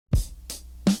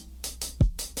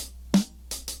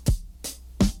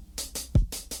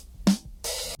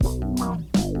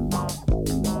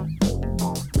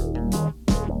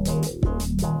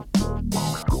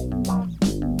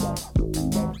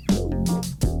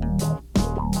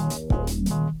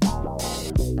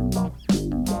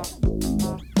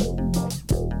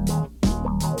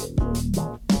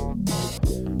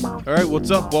All right,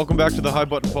 what's up? Welcome back to the High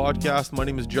Button Podcast. My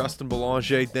name is Justin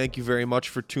Belanger. Thank you very much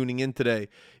for tuning in today.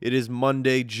 It is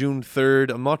Monday, June 3rd.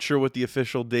 I'm not sure what the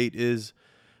official date is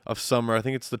of summer. I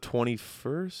think it's the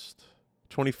 21st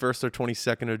or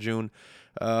 22nd of June.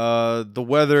 The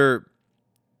weather,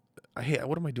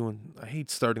 what am I doing? I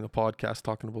hate starting a podcast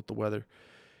talking about the weather.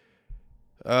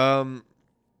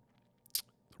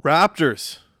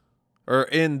 Raptors are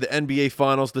in the NBA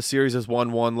Finals. The series is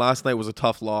 1-1. Last night was a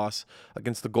tough loss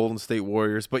against the Golden State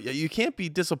Warriors, but you can't be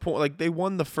disappointed. Like, they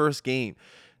won the first game.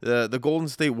 The Golden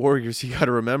State Warriors, you got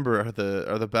to remember, are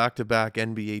the back-to-back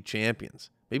NBA champions.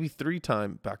 Maybe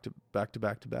three-time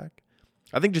back-to-back.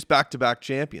 I think just back-to-back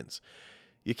champions.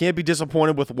 You can't be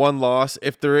disappointed with one loss.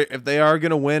 If they are going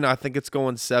to win, I think it's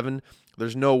going 7.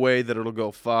 There's no way that it'll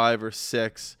go 5 or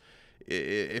 6.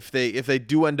 If they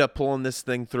do end up pulling this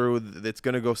thing through, it's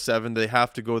going to go 7. They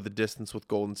have to go the distance with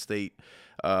Golden State.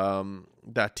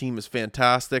 That team is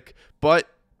fantastic, but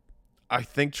I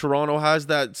think Toronto has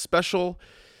that special.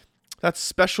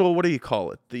 What do you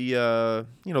call it? The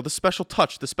special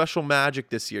touch, the special magic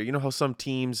this year. You know how some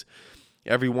teams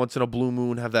every once in a blue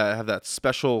moon have that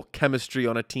special chemistry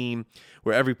on a team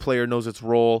where every player knows its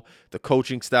role. The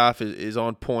coaching staff is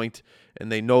on point and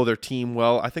they know their team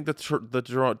well. I think that the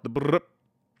Toronto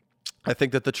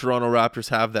Raptors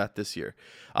have that this year.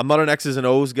 I'm not an X's and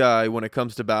O's guy when it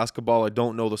comes to basketball. I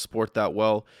don't know the sport that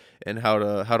well and how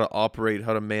to operate,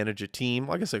 how to manage a team.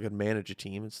 I guess I could manage a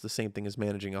team. It's the same thing as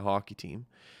managing a hockey team.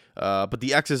 But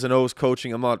the X's and O's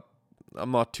coaching, I'm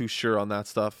not too sure on that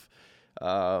stuff.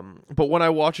 But when I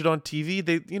watch it on TV,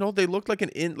 they look like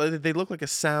they look like a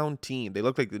sound team. They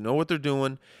look like they know what they're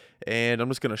doing, and I'm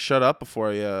just gonna shut up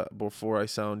before I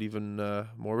sound even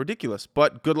more ridiculous.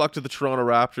 But good luck to the Toronto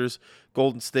Raptors,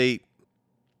 Golden State,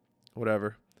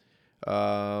 whatever.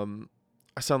 I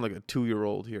sound like a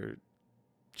 2-year-old here,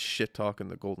 shit talking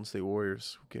the Golden State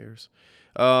Warriors. Who cares?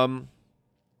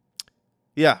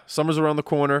 Yeah, summer's around the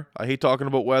corner. I hate talking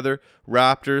about weather.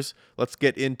 Raptors. Let's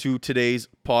get into today's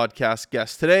podcast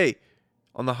guest. Today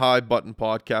on the High Button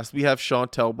Podcast, we have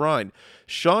Chantal Brine.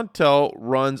 Chantal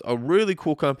runs a really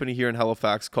cool company here in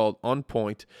Halifax called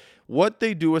EnPoint. What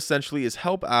they do essentially is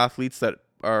help athletes that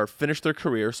are finished their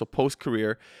career, so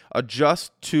post-career,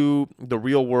 adjust to the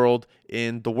real world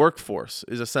in the workforce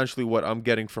is essentially what I'm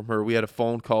getting from her. We had a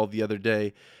phone call the other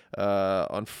day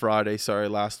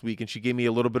last week, and she gave me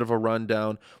a little bit of a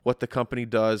rundown what the company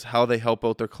does, how they help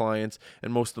out their clients,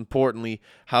 and most importantly,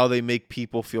 how they make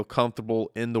people feel comfortable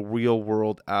in the real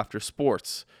world after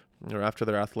sports or after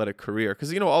their athletic career.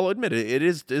 Because, I'll admit it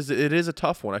is a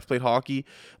tough one. I've played hockey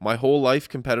my whole life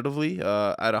competitively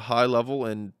at a high level,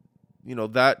 and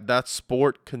that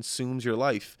sport consumes your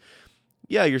life.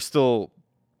 Yeah, you're still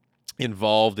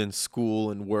involved in school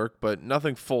and work, but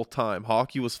nothing full-time.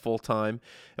 Hockey was full-time,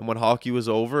 and when hockey was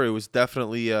over, it was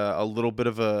definitely a little bit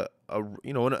of an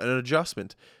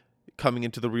adjustment coming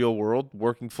into the real world,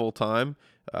 working full-time.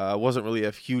 I wasn't really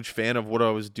a huge fan of what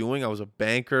I was doing. I was a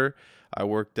banker. I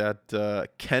worked at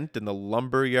Kent in the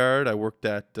lumber yard. I worked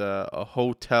at a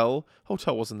hotel.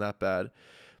 Hotel wasn't that bad,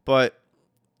 but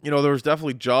there was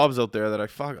definitely jobs out there that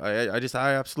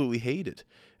I absolutely hated.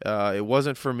 It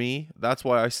wasn't for me. That's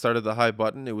why I started the High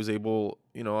Button.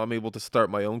 I'm able to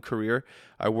start my own career.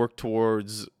 I work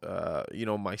towards,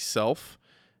 myself.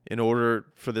 In order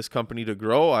for this company to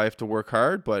grow, I have to work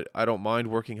hard, but I don't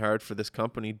mind working hard for this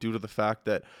company due to the fact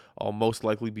that I'll most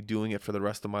likely be doing it for the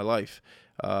rest of my life.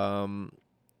 Hopefully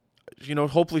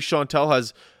Chantal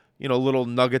has little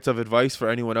nuggets of advice for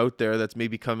anyone out there that's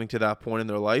maybe coming to that point in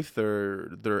their life.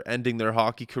 They're ending their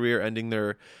hockey career, ending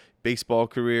their baseball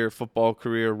career, football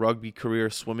career, rugby career,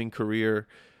 swimming career.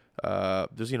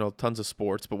 There's tons of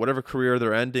sports, but whatever career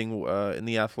they're ending in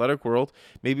the athletic world,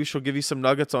 maybe she'll give you some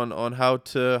nuggets on how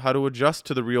to adjust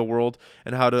to the real world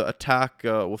and how to attack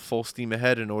with full steam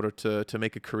ahead in order to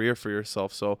make a career for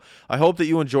yourself. So I hope that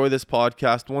you enjoy this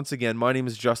podcast. Once again, my name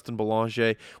is Justin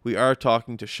Belanger. We are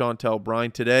talking to Chantal Brine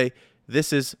today.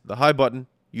 This is the High Button.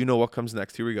 You know what comes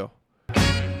next. Here we go.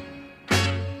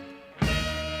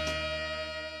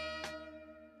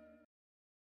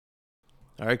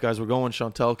 All right, guys, we're going.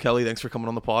 Chantal, Kelly, thanks for coming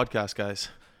on the podcast, guys.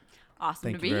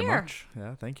 Awesome to be here. Thank you very much.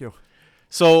 Yeah, thank you.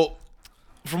 So,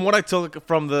 from what I took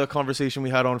from the conversation we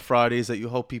had on Fridays, that you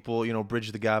help people,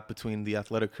 bridge the gap between the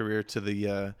athletic career to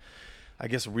the,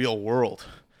 real world.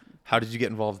 How did you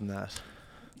get involved in that?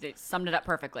 They summed it up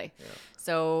perfectly. Yeah.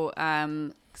 So,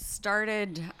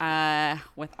 started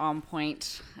with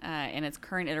EnPoint in its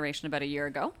current iteration about a year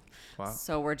ago. Wow.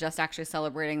 So we're just actually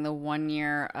celebrating the 1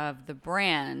 year of the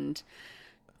brand.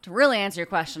 To really answer your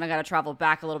question, I got to travel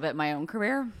back a little bit in my own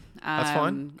career. That's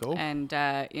fine. Go. And,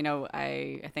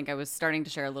 I think I was starting to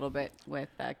share a little bit with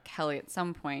Kelly at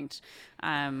some point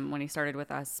when he started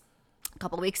with us a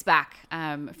couple of weeks back.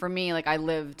 For me, like I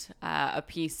lived a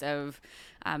piece of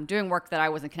doing work that I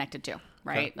wasn't connected to,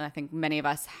 right? Okay. And I think many of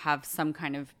us have some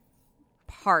kind of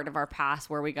part of our past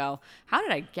where we go, how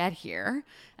did I get here?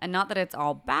 And not that it's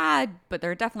all bad, but there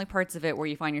are definitely parts of it where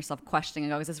you find yourself questioning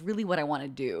and go, is this really what I want to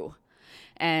do?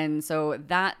 And so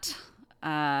that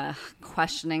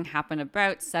questioning happened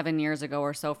about 7 years ago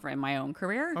or so in my own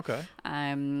career. Okay.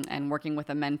 And working with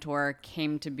a mentor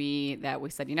came to be that we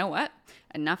said, you know what?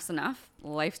 Enough's enough.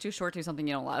 Life's too short to do something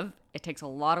you don't love. It takes a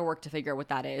lot of work to figure out what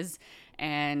that is.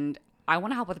 And I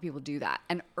want to help other people do that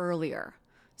and earlier.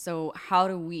 So how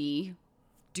do we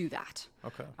do that?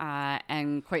 Okay.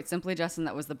 And quite simply, Justin,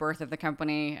 that was the birth of the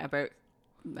company about,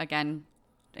 again,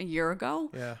 a year ago.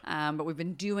 Yeah. But we've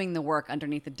been doing the work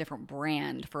underneath a different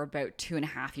brand for about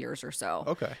 2.5 years or so.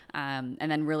 Okay. And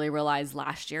then really realized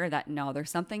last year that no, there's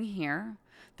something here.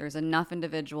 There's enough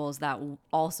individuals that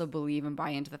also believe and buy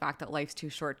into the fact that life's too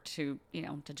short to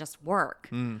just work.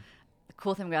 The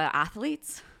cool thing about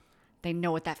athletes, they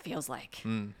know what that feels like.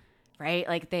 Right?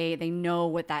 Like they know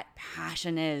what that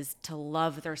passion is to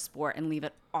love their sport and leave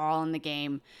it all in the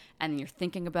game. And you're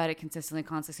thinking about it consistently,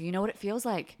 constantly. So you know what it feels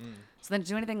like. So then to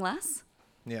do anything less,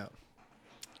 Yeah.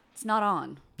 it's not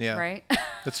on. Yeah. Right?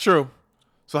 That's true.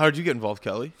 So how did you get involved,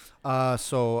 Kelly?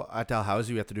 So at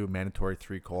Dalhousie, we have to do a mandatory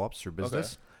 3 co-ops through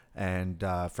business. And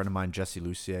a friend of mine, Jesse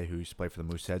Lucier, who used to play for the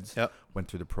Mooseheads, went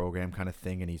through the program kind of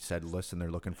thing. And he said, listen,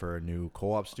 they're looking for a new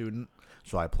co-op student.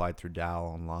 So I applied through Dal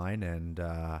online, and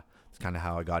it's kind of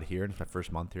how I got here. And it's my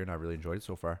first month here, and I really enjoyed it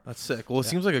so far. That's sick. Well, it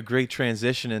seems like a great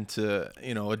transition into,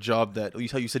 a job that you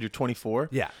said you're 24.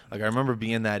 Yeah. Like I remember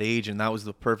being that age, and that was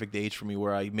the perfect age for me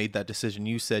where I made that decision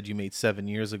you said you made 7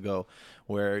 years ago,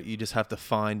 where you just have to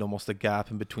find almost a gap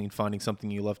in between finding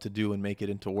something you love to do and make it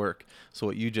into work. So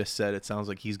what you just said, it sounds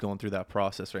like he's going through that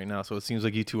process right now. So it seems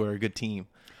like you two are a good team.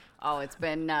 Oh, it's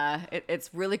been,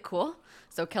 it's really cool.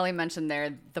 So Kelly mentioned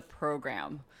there the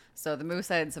program. So the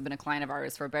Mooseheads have been a client of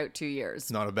ours for about 2 years.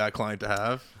 Not a bad client to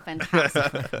have.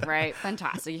 Fantastic, right?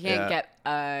 Fantastic. You can't get,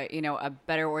 a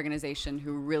better organization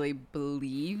who really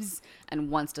believes and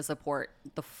wants to support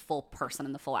the full person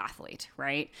and the full athlete,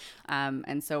 right?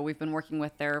 And so we've been working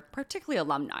with their particularly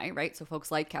alumni, right? So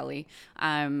folks like Kelly,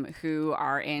 who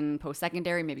are in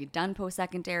post-secondary, maybe done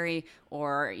post-secondary,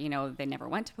 or, they never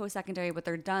went to post-secondary, but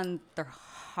they're done their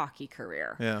hockey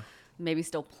career. Yeah. Maybe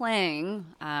still playing,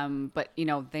 but they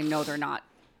know they're not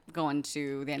going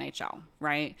to the NHL,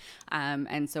 right?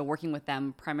 And so working with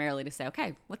them primarily to say,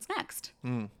 okay, what's next,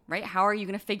 right? How are you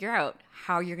going to figure out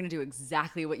how you're going to do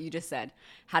exactly what you just said?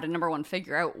 How to, number one,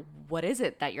 figure out what is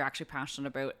it that you're actually passionate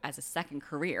about as a second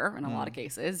career in a lot of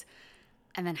cases,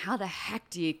 and then how the heck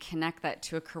do you connect that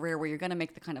to a career where you're going to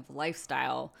make the kind of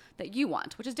lifestyle that you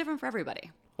want, which is different for everybody.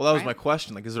 Well, that was my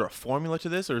question. Like, is there a formula to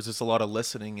this, or is this a lot of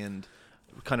listening and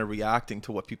kind of reacting to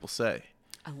what people say?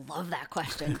 I love that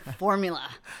question. Formula.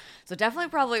 So definitely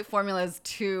probably formula is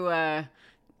too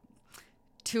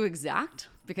exact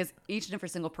because each and every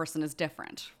single person is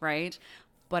different, right?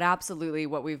 But absolutely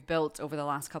what we've built over the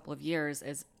last couple of years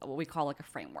is what we call like a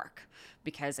framework.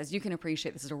 Because as you can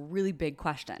appreciate, this is a really big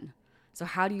question. So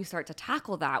how do you start to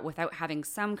tackle that without having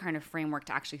some kind of framework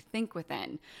to actually think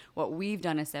within? What we've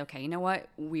done is say, okay, you know what?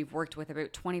 We've worked with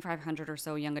about 2,500 or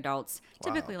so young adults,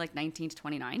 typically like 19 to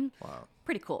 29. Wow.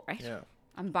 Pretty cool, right? Yeah.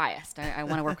 I'm biased. I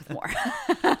want to work with more.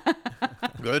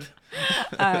 Good.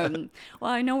 Well,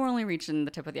 I know we're only reaching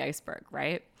the tip of the iceberg,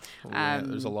 right? Well, yeah,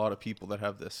 there's a lot of people that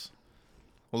have this.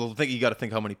 Well, you got to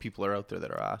think how many people are out there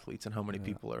that are athletes and how many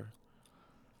people are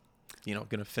going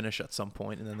to finish at some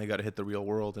point, and then they got to hit the real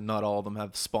world, and not all of them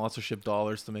have sponsorship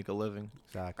dollars to make a living.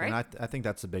 Exactly. Right? And I think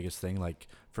that's the biggest thing. Like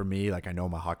for me, like I know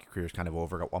my hockey career is kind of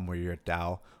over. Got one more year at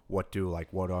Dow. What do I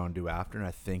want to do after? And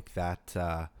I think that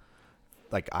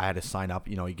like I had to sign up.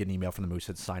 You get an email from the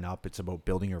Moosehead, sign up. It's about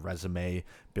building your resume,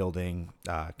 building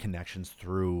connections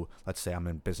through. Let's say I'm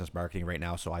in business marketing right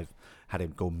now, so I've had to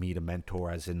go meet a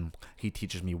mentor, as in he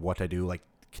teaches me what I do, like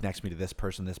connects me to this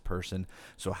person.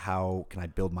 So how can I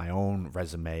build my own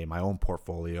resume, my own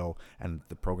portfolio? And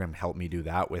the program helped me do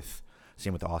that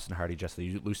same with Austin Hardy,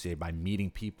 Jesse Lucier, by meeting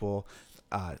people,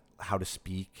 how to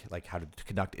speak, like how to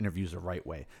conduct interviews the right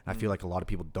way. And I feel like a lot of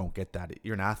people don't get that.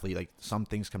 You're an athlete, like some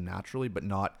things come naturally, but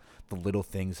not the little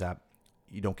things that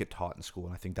you don't get taught in school.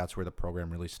 And I think that's where the program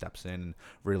really steps in and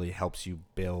really helps you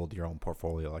build your own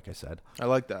portfolio, like I said. I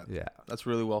like that. Yeah. That's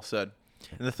really well said.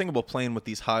 And the thing about playing with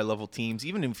these high-level teams,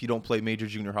 even if you don't play major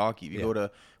junior hockey, if you go to,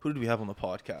 who did we have on the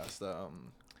podcast?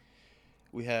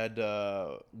 we had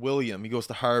William. He goes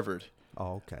to Harvard.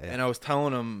 Oh, okay. And I was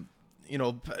telling him,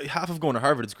 half of going to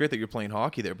Harvard, it's great that you're playing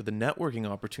hockey there, but the networking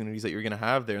opportunities that you're going to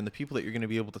have there and the people that you're going to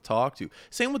be able to talk to.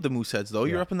 Same with the Mooseheads, though.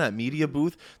 You're up in that media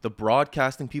booth, the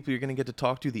broadcasting people you're going to get to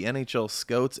talk to, the NHL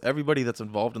scouts, everybody that's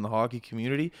involved in the hockey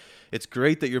community. It's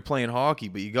great that you're playing hockey,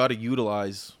 but you got to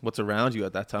utilize what's around you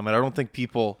at that time. And I don't think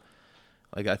people...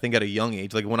 Like, I think at a young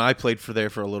age, like when I played for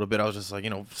a little bit, I was just like,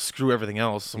 screw everything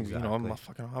else. Exactly. I'm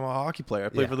a hockey player. I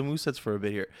played for the Mooseheads for a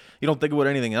bit here. You don't think about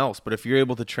anything else. But if you're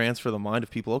able to transfer the mind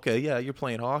of people, okay, yeah, you're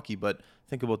playing hockey, but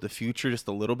think about the future just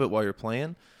a little bit while you're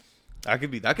playing. That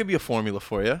could be a formula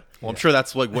for you. Well, I'm sure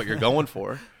that's like what you're going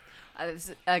for.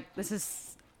 This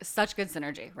is such good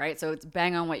synergy, right? So it's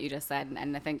bang on what you just said.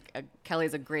 And I think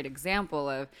Kelly's a great example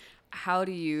of how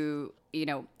do you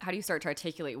start to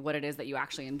articulate what it is that you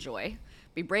actually enjoy.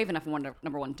 Be brave enough,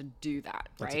 number one, to do that,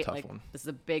 right? That's a tough one. This is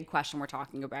a big question we're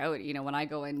talking about. When I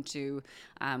go into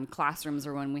classrooms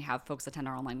or when we have folks attend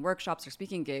our online workshops or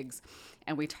speaking gigs,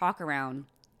 and we talk around,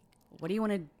 what do you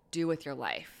want to do with your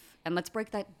life? And let's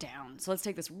break that down. So let's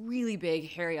take this really big,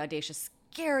 hairy, audacious,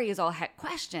 scary as all heck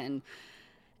question,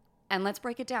 and let's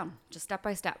break it down just step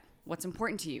by step. What's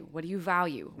important to you? What do you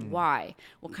value? Why?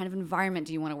 What kind of environment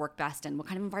do you want to work best in? What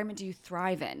kind of environment do you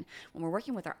thrive in? When we're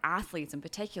working with our athletes in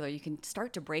particular, you can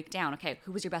start to break down, okay,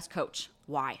 who was your best coach?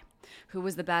 Why? Who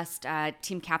was the best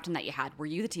team captain that you had? Were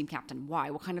you the team captain? Why?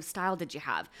 What kind of style did you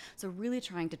have? So really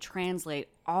trying to translate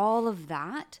all of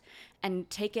that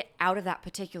and take it out of that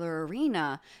particular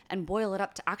arena and boil it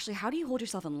up to actually, how do you hold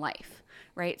yourself in life,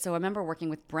 right? So I remember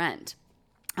working with Brent.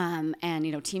 And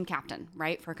team captain,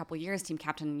 right? For a couple of years, team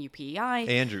captain UPEI.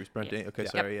 Andrews, Brent. Yeah. Okay,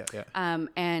 sorry, yeah.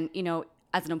 And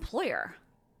as an employer,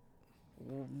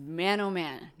 man, oh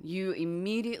man, you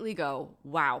immediately go,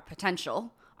 wow,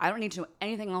 potential. I don't need to know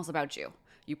anything else about you.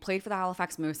 You played for the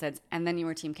Halifax Mooseheads, and then you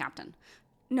were team captain.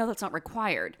 No, that's not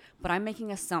required, but I'm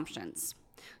making assumptions.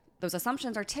 Those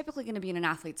assumptions are typically going to be in an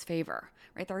athlete's favor,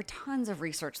 right? There are tons of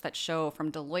research that show from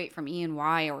Deloitte, from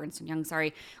E&Y, or Ernst & Young,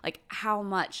 like how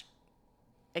much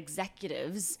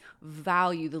executives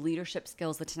value the leadership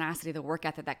skills, the tenacity, the work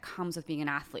ethic that comes with being an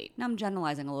athlete. Now I'm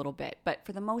generalizing a little bit, but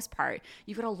for the most part,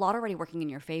 you've got a lot already working in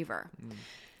your favor.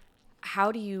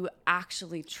 How do you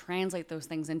actually translate those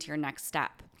things into your next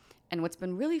step? And what's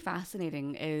been really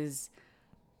fascinating is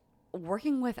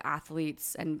working with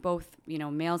athletes, and both,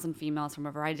 males and females from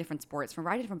a variety of different sports, from a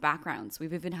variety of different backgrounds.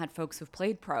 We've even had folks who've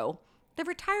played pro. They've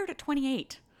retired at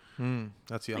 28.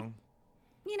 That's young.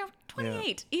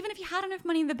 28. Yeah. Even if you had enough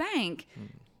money in the bank,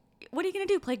 what are you going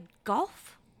to do? Play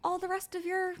golf all the rest of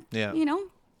your,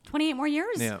 28 more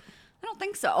years? Yeah. I don't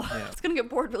think so. Yeah. It's going to get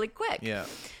bored really quick. Yeah.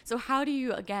 So how do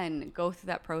you, again, go through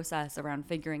that process around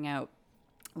figuring out,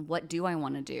 what do I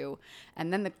want to do?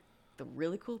 And then the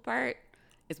really cool part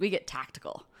is we get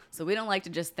tactical. So we don't like to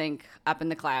just think up in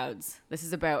the clouds. This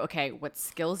is about, okay, what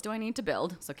skills do I need to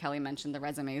build? So Kelly mentioned the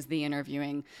resumes, the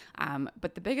interviewing.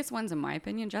 But the biggest ones, in my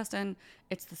opinion, Justin,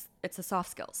 it's the soft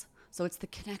skills. So it's the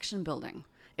connection building.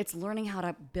 It's learning how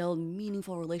to build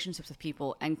meaningful relationships with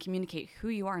people and communicate who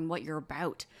you are and what you're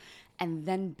about, and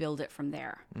then build it from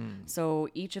there. So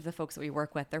each of the folks that we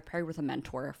work with, they're paired with a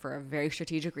mentor for a very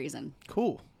strategic reason.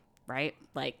 Cool. Right?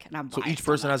 And I'm so each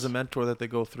person has a mentor that they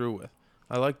go through with.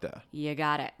 I like that. You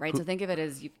got it, right? So think of it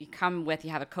as you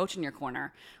have a coach in your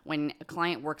corner. When a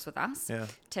client works with us,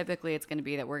 typically it's going to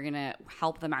be that we're going to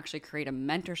help them actually create a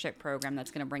mentorship program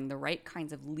that's going to bring the right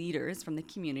kinds of leaders from the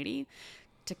community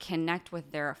to connect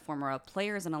with their former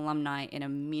players and alumni in a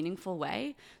meaningful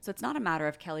way. So it's not a matter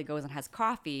of Kelly goes and has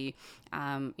coffee,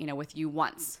 with you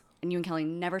once, and you and Kelly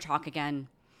never talk again.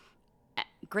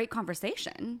 Great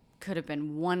conversation, could have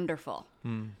been wonderful.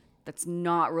 That's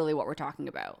not really what we're talking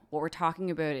about. What we're talking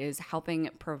about is helping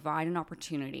provide an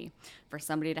opportunity for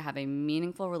somebody to have a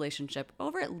meaningful relationship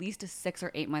over at least a 6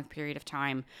 or 8 month period of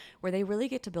time, where they really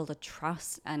get to build a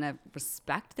trust and a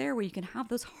respect there, where you can have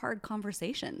those hard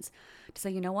conversations to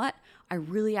say, you know what, I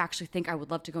really actually think I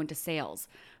would love to go into sales,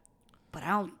 but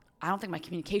I don't think my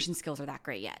communication skills are that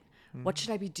great yet. What should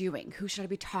I be doing? Who should I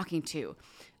be talking to?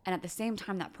 And at the same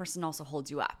time, that person also holds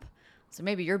you up. So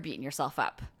maybe you're beating yourself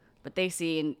up, but they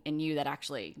see in you that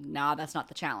actually, that's not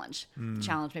the challenge. The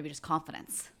challenge maybe just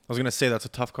confidence. I was going to say that's a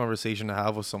tough conversation to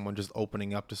have with someone, just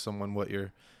opening up to someone what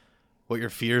your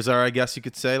fears are, I guess you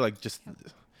could say.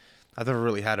 I've never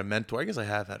really had a mentor. I guess I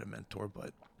have had a mentor,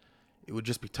 but it would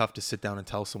just be tough to sit down and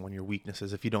tell someone your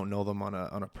weaknesses if you don't know them on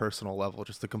a personal level,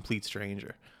 just a complete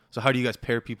stranger. So how do you guys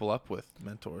pair people up with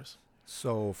mentors?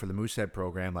 So for the Moosehead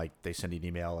program, they send you an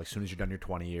email as soon as you're done your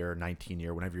 20 year, 19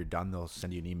 year, whenever you're done, they'll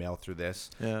send you an email through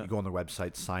this. Yeah. You go on their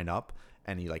website, sign up,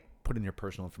 and you put in your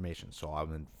personal information. So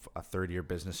I'm a third-year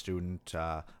business student.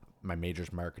 My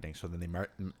major's marketing. So then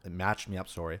they matched me up,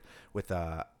 with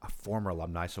a former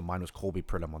alumni. So mine was Colby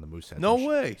Pridham on the Moosehead. No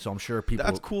way. So I'm sure people.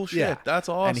 That's cool shit. Yeah. That's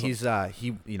awesome. And he's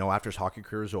after his hockey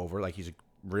career was over, like he's a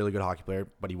really good hockey player,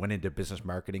 but he went into business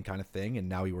marketing kind of thing, and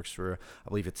now he works for, I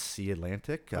believe it's C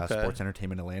Atlantic, Sports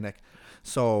Entertainment Atlantic.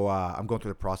 So I'm going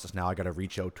through the process now. I got to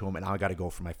reach out to him, and I got to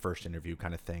go for my first interview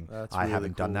kind of thing. I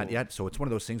haven't done that yet. So it's one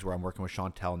of those things where I'm working with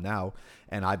Chantal now,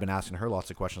 and I've been asking her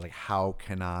lots of questions like, how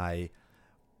can I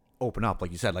open up?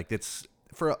 Like you said, like it's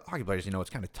for hockey players, it's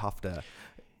kind of tough to.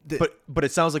 But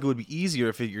it sounds like it would be easier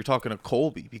if you're talking to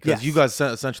Colby, because Yes. you guys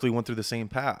essentially went through the same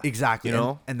path. Exactly. You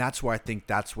know, and that's where I think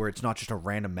that's where it's not just a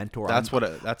random mentor.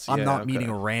 I'm not meeting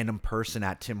a random person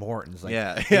at Tim Hortons. Like,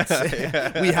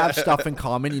 Yeah. we have stuff in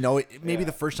common. Maybe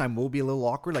the first time will be a little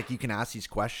awkward. Like you can ask these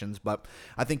questions, but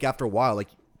I think after a while, like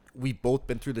we've both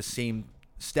been through the same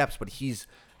steps, but he's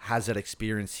has that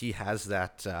experience. He has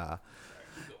that.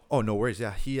 Oh, no worries.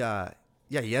 Yeah, he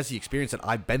has the experience that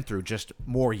I've been through, just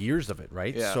more years of it,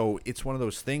 right? Yeah. So it's one of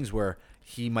those things where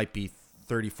he might be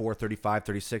 34, 35,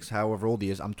 36, however old he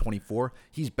is. I'm 24.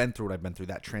 He's been through what I've been through,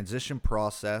 that transition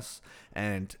process,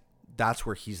 and that's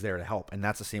where he's there to help. And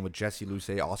that's the same with Jesse Luce,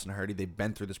 Austin Hardy. They've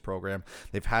been through this program.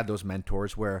 They've had those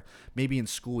mentors where maybe in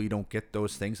school you don't get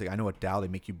those things. Like I know at Dow they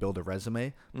make you build a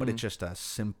resume, but it's just a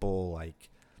simple like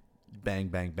bang,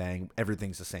 bang, bang.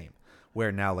 Everything's the same.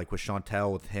 Where now, like with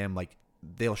Chantal, with him, like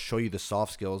they'll show you the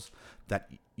soft skills that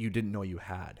you didn't know you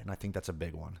had. And I think that's a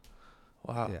big one.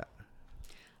 Wow.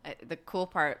 Yeah. The cool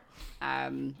part,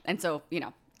 and so,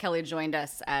 Kelly joined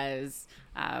us as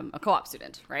a co-op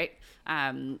student, right?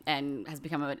 And has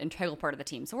become an integral part of the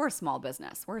team. So we're a small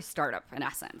business. We're a startup in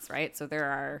essence, right? So there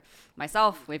are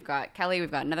myself, we've got Kelly,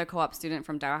 we've got another co-op student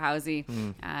from Dalhousie,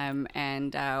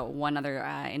 and one other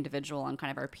individual on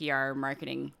kind of our PR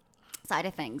marketing side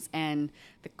of things. And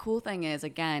the cool thing is,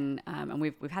 again, and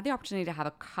we've had the opportunity to have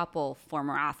a couple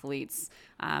former athletes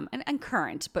and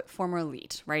current, but former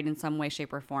elite, right, in some way,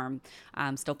 shape, or form,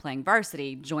 still playing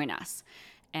varsity, join us.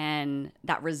 And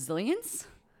that resilience,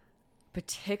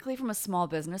 particularly from a small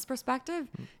business perspective,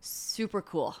 super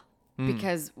cool,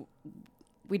 because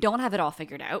we don't have it all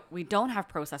figured out. We don't have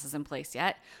processes in place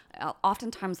yet.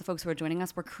 Oftentimes, the folks who are joining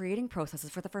us, we're creating processes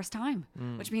for the first time,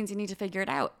 which means you need to figure it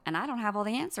out. And I don't have all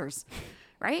the answers,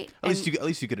 right? At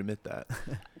least you could admit that.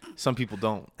 Some people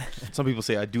don't. Some people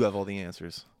say, I do have all the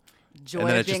answers. Joy And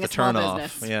then of it's being just a a small turn off.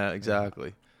 business. Yeah,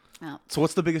 exactly. Oh. So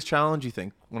what's the biggest challenge you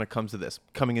think when it comes to this?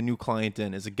 Coming a new client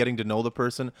in, is it getting to know the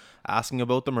person, asking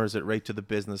about them, or is it right to the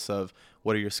business of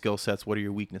what are your skill sets, what are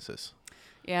your weaknesses?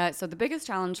 Yeah, so the biggest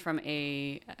challenge from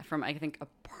I think a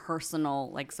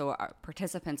personal, our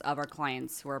participants of our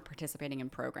clients who are participating in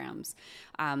programs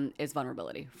is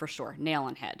vulnerability, for sure. Nail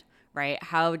on head, right?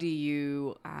 How do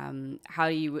you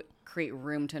create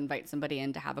room to invite somebody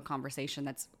in to have a conversation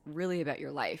that's really about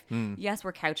your life? Yes,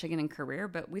 we're couching it in career,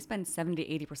 but we spend 70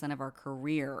 to 80% of our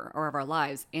career or of our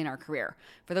lives in our career.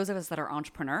 For those of us that are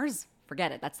entrepreneurs,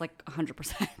 forget it. That's like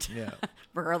 100%,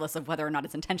 regardless of whether or not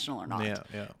it's intentional or not,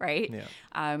 right?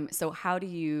 Yeah. So how do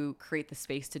you create the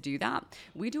space to do that?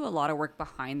 We do a lot of work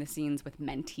behind the scenes with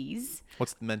mentees.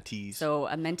 What's mentees? So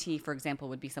a mentee, for example,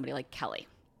 would be somebody like Kelly.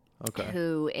 Okay.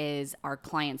 Who is our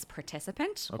client's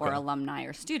participant or alumni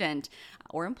or student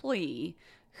or employee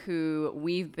who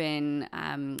we've been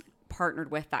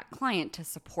partnered with that client to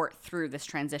support through this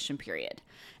transition period.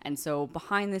 And so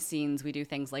behind the scenes, we do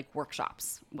things like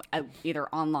workshops, either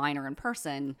online or in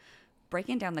person,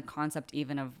 breaking down the concept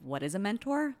even of what is a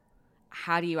mentor.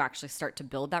 How do you actually start to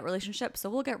build that relationship? So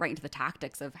we'll get right into the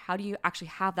tactics of how do you actually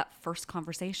have that first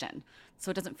conversation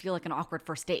so it doesn't feel like an awkward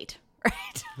first date,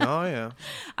 right? Oh, yeah.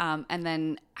 And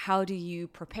then how do you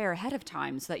prepare ahead of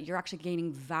time so that you're actually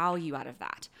gaining value out of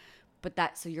that?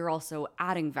 So you're also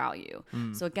adding value.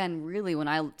 So again, really, when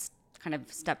I kind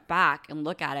of step back and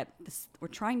look at it, we're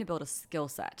trying to build a skill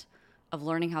set of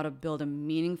learning how to build a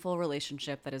meaningful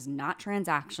relationship that is not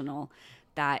transactional,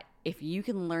 that if you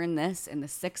can learn this in the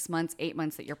 6 months, 8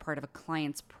 months that you're part of a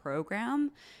client's program,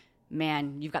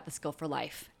 man, you've got the skill for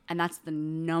life. And that's the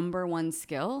number one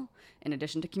skill, in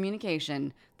addition to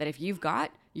communication, that if you've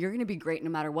got, you're going to be great no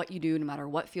matter what you do, no matter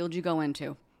what field you go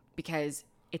into, because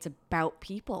it's about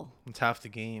people. It's half the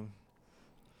game.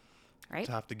 Right? It's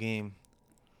half the game.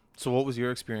 So what was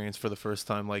your experience for the first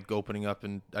time, like opening up,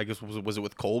 and I guess was it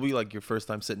with Colby, like your first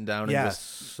time sitting down? Yeah. And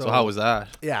so how was that?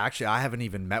 Yeah, actually, I haven't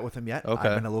even met with him yet. Okay.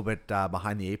 I've been a little bit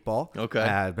behind the 8 ball. Okay.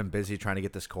 I've been busy trying to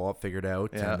get this co-op figured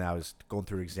out, and I was going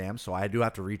through exams, so I do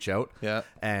have to reach out. Yeah.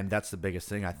 And that's the biggest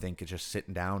thing, I think, is just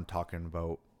sitting down, talking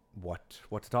about what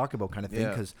to talk about kind of thing.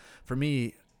 Because for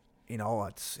me,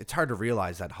 it's hard to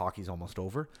realize that hockey's almost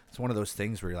over. It's one of those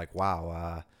things where you're like,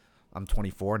 wow, I'm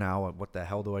 24 now. What the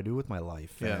hell do I do with my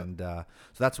life? Yeah. And so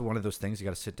that's one of those things you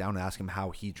got to sit down and ask him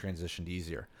how he transitioned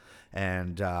easier.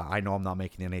 And I know I'm not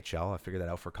making the NHL. I figured that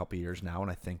out for a couple of years now, and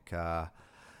I think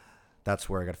that's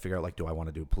where I got to figure out, like, do I want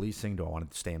to do policing? Do I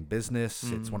want to stay in business?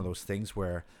 It's one of those things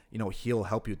where, he'll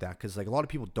help you with that, because, like, a lot of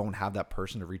people don't have that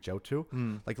person to reach out to.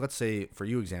 Like, let's say, for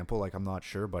you example, like, I'm not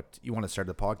sure, but you want to start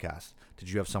the podcast. Did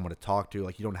you have someone to talk to?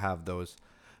 Like, you don't have those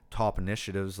top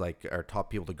initiatives, like, or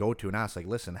top people to go to and ask, like,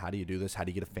 listen, how do you do this? How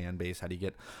do you get a fan base? How do you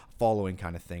get a following,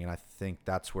 kind of thing? And I think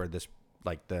that's where this,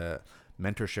 like, the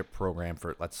mentorship program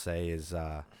for, let's say, is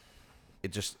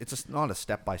it's just not a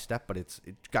step by step, but it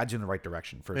guides you in the right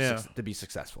direction to be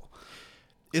successful.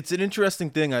 It's an interesting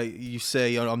thing. You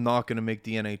say, I'm not going to make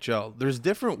the NHL. There's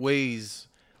different ways.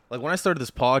 Like, when I started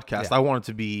this podcast, I wanted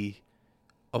to be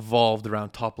evolved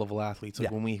around top level athletes. Like,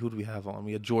 who do we have on?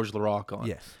 We had George Larocque on.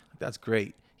 Yes, that's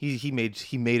great. He made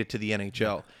it to the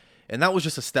NHL, and that was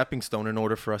just a stepping stone in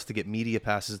order for us to get media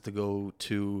passes to go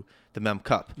to the Mem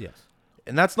Cup. Yes.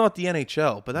 And that's not the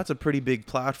NHL, but that's a pretty big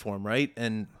platform, right?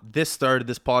 And this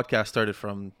podcast started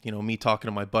from, me talking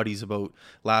to my buddies about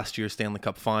last year's Stanley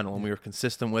Cup final, and we were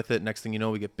consistent with it. Next thing you know,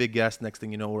 we get big guests. Next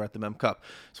thing you know, we're at the Mem Cup.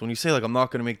 So when you say, like, I'm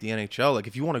not going to make the NHL, like,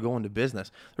 if you want to go into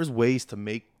business, there's ways to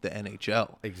make the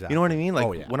NHL. Exactly. You know what I mean?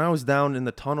 Like, when I was down in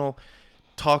the tunnel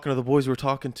talking to the boys, we were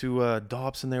talking to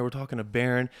Dobson there, we're talking to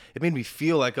Barron, it made me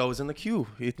feel like I was in the queue.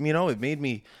 It made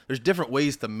me, there's different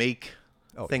ways to make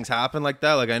things happen like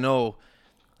that. Like, I know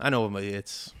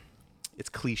it's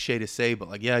cliche to say, but,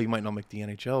 like, you might not make the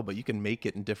NHL, but you can make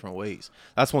it in different ways.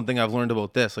 That's one thing I've learned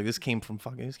about this. Like, this came from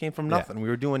nothing. We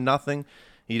were doing nothing.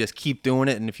 You just keep doing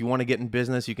it, and if you want to get in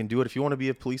business, you can do it. If you want to be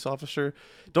a police officer,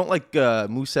 don't like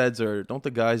Mooseheads, or don't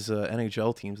the guys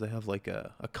NHL teams, they have like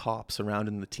a cop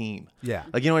surrounding the team. Yeah.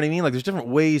 Like, you know what I mean? Like, there's different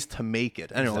ways to make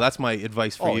it. I don't know. That's my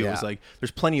advice for you. Is, like,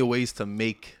 there's plenty of ways to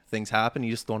make things happen.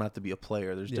 You just don't have to be a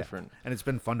player. There's different. And it's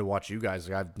been fun to watch you guys.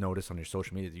 Like, I've noticed on your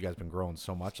social media that you guys have been growing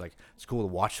so much. Like, it's cool to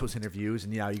watch those interviews,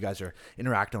 and you guys are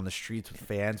interacting on the streets with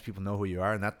fans. People know who you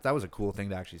are, and that was a cool thing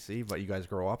to actually see. But you guys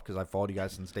grow up, because I followed you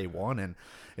guys since day one, and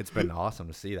it's been awesome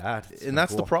to see that. And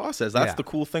that's the process. That's the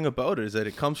cool thing about it, is that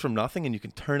it comes from nothing, and you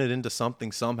can turn it into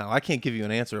something somehow. I can't give you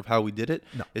an answer of how we did it.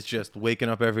 No. It's just waking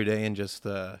up every day and just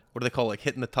what do they call it? Like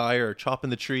hitting the tire or chopping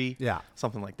the tree? Yeah.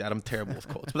 Something like that. I'm terrible with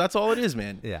quotes, but that's all it is,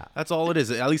 man. Yeah. That's all it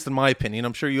is. At least in my opinion.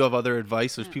 I'm sure you have other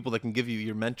advice. There's people that can give you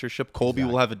your mentorship. Colby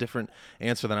will have a different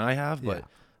answer than I have, but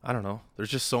I don't know. There's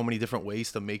just so many different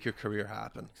ways to make your career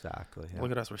happen. Exactly. Yeah.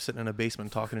 Look at us. We're sitting in a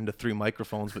basement talking into 3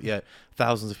 microphones, but yet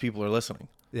thousands of people are listening.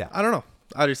 Yeah. I don't know.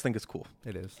 I just think it's cool.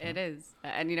 It is. It is.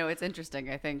 And, it's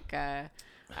interesting. I think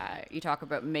you talk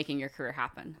about making your career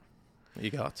happen.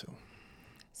 You got to.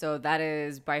 So that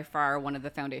is by far one of the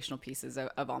foundational pieces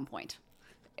of EnPoint.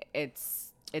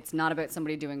 It's not about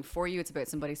somebody doing for you. It's about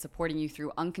somebody supporting you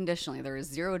through unconditionally. There is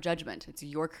zero judgment. It's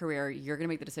your career. You're going to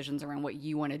make the decisions around what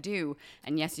you want to do.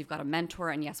 And yes, you've got a mentor.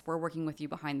 And yes, we're working with you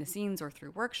behind the scenes or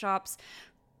through workshops.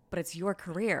 But it's your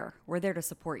career. We're there to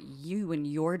support you in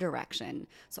your direction.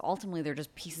 So ultimately, they're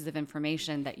just pieces of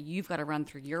information that you've got to run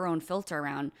through your own filter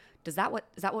around. Is that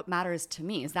what matters to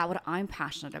me? Is that what I'm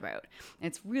passionate about? And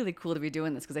it's really cool to be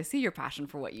doing this, because I see your passion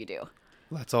for what you do.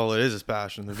 That's all it is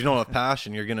passion. If you don't have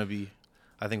passion, you're going to be,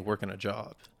 I think, working a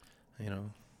job.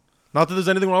 Not that there's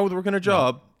anything wrong with working a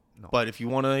job, no. But if you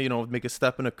want to, make a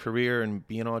step in a career and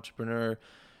be an entrepreneur,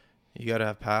 you got to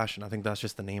have passion. I think that's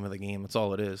just the name of the game. That's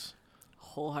all it is.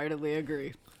 Wholeheartedly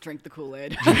agree. Drink the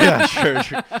Kool-Aid. Yeah, sure.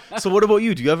 So what about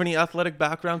you? Do you have any athletic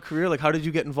background career? Like, how did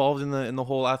you get involved in the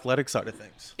whole athletic side of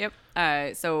things? Yep.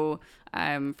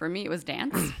 For me, it was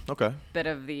dance. Okay. Bit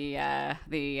of the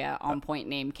EnPoint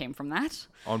name came from that.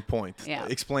 On point. Yeah.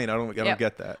 Explain. I don't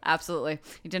get that. Absolutely.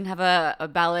 You didn't have a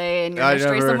ballet in your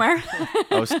history somewhere?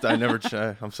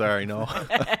 I'm sorry. No.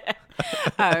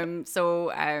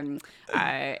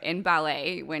 In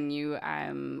ballet, when you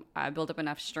build up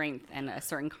enough strength, and a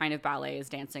certain kind of ballet is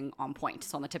dancing on point,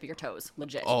 so on the tip of your toes,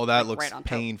 legit. Oh, that like looks right on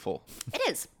painful. It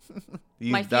is.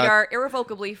 My feet are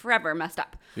irrevocably forever messed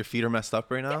up. Your feet are messed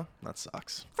up right now? Yep. That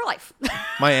sucks. For life.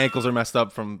 My ankles are messed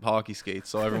up from hockey skates,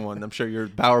 so everyone, I'm sure your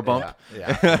power bump.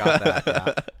 Yeah, I got that.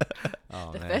 Yeah.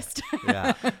 Oh, the fist.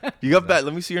 Yeah. You got bad.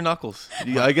 Let me see your knuckles.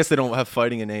 I guess they don't have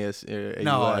fighting in AS.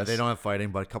 No, they don't have fighting,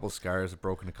 but a couple scars, I've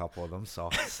broken a couple of them. So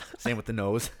same with the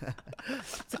nose.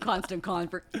 It's a constant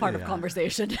part of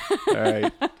conversation. All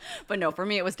right. But no, for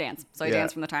me it was dance. So I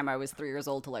danced from the time I was 3 years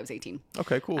old till I was 18.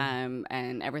 Okay, cool.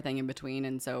 And everything in between.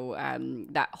 And so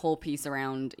that whole piece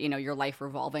around, your life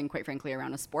revolving, quite frankly,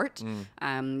 around a sport.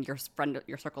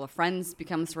 Your circle of friends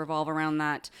becomes to revolve around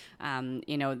that.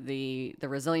 The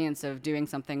resilience of doing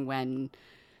something when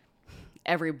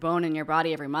every bone in your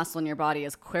body, every muscle in your body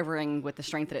is quivering with the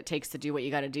strength that it takes to do what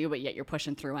you got to do, but yet you're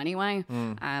pushing through anyway.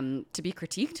 To be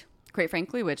critiqued, quite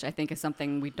frankly, which I think is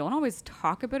something we don't always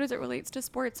talk about as it relates to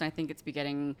sports. And I think it's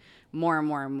getting more and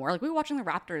more and more. Like we were watching the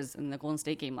Raptors in the Golden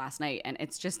State game last night, and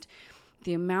it's just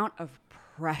the amount of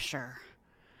pressure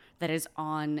that is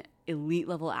on elite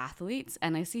level athletes.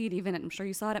 And I see it even, I'm sure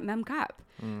you saw it at Mem Cup.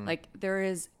 Like there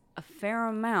is a fair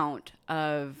amount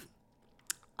of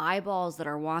eyeballs that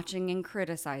are watching and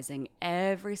criticizing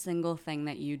every single thing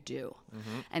that you do.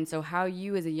 And so how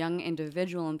you as a young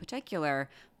individual in particular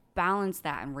balance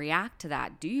that and react to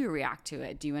that. Do you react to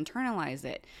it? Do you internalize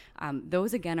it?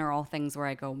 Those again are all things where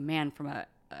I go, man, from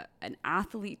an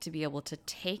athlete to be able to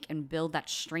take and build that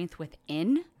strength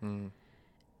within,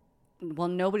 well,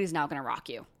 nobody's now going to rock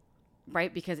you.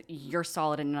 Right? Because you're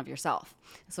solid in and of yourself.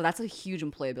 So that's a huge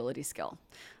employability skill.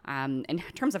 In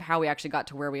terms of how we actually got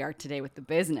to where we are today with the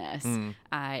business,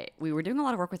 we were doing a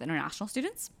lot of work with international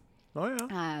students. Oh,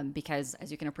 yeah. Because as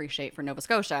you can appreciate for Nova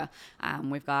Scotia,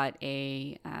 we've got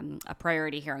a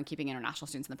priority here on keeping international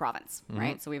students in the province,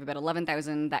 right? So we have about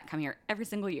 11,000 that come here every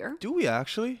single year. Do we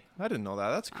actually? I didn't know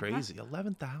that. That's crazy.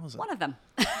 11,000. One of them.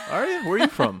 Are you? Where are you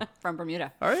from? From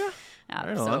Bermuda. Are you?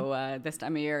 So this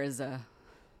time of year is a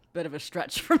bit of a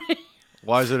stretch for me.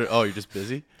 Why is it? Oh, you're just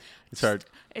busy? It's hard.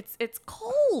 It's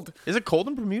cold. Is it cold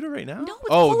in Bermuda right now? No, it's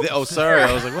cold oh, sorry. here.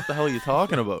 I was like, what the hell are you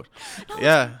talking about? No,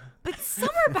 yeah. It's summer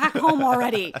back home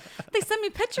already. They send me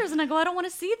pictures and I go, I don't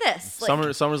want to see this.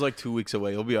 Summer's like 2 weeks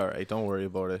away. You'll be all right. Don't worry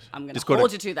about it. I'm going to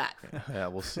hold you to that. Yeah,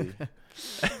 we'll see.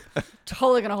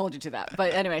 Totally going to hold you to that.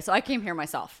 But anyway, so I came here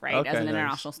myself, right, Okay, as an nice.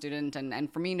 international student.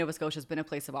 And for me, Nova Scotia has been a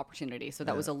place of opportunity. So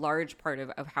that was a large part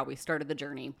of how we started the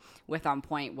journey with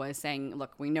EnPoint, was saying,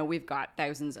 look, we know we've got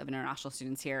thousands of international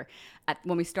students here.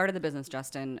 When we started the business,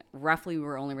 Justin, roughly we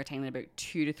were only retaining about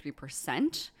 2 to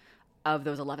 3% of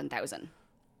those 11,000.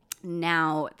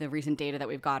 Now, the recent data that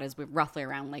we've got is we're roughly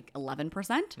around like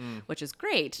 11%, which is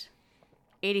great.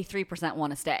 83% want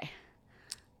to stay.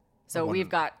 So we've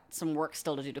got some work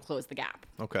still to do to close the gap.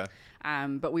 Okay.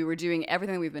 But we were doing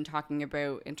everything that we've been talking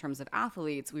about in terms of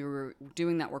athletes. We were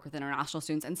doing that work with international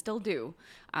students and still do.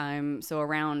 So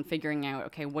around figuring out,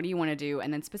 okay, what do you want to do?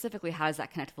 And then specifically, how does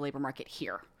that connect to the labor market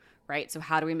here? Right? So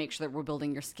how do we make sure that we're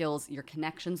building your skills, your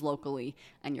connections locally,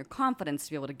 and your confidence to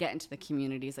be able to get into the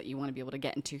communities that you want to be able to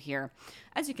get into here?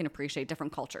 As you can appreciate,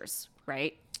 different cultures,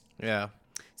 right? Yeah.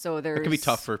 So It can be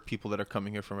tough for people that are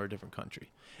coming here from a different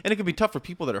country. And it can be tough for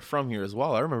people that are from here as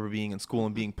well. I remember being in school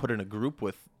and being put in a group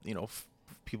with,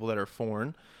 people that are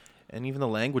foreign. And even the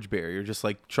language barrier, just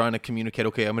like trying to communicate,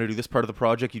 okay, I'm going to do this part of the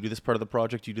project, you do this part of the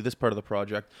project, you do this part of the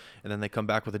project, and then they come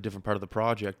back with a different part of the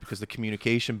project because the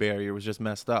communication barrier was just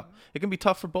messed up. It can be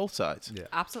tough for both sides. Yeah.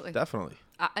 Absolutely. Definitely.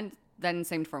 And then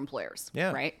same for employers,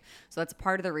 Yeah. right? So that's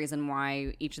part of the reason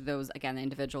why each of those, again, the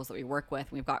individuals that we work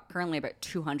with, we've got currently about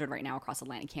 200 right now across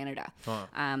Atlantic Canada.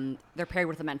 They're paired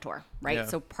with a mentor, right? Yeah.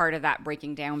 So part of that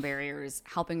breaking down barriers,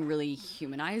 helping really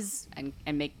humanize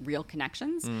and make real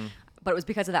connections. But it was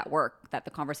because of that work that the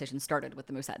conversation started with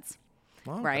the Mooseheads,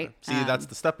 Well, right? okay. See, that's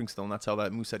the stepping stone. That's how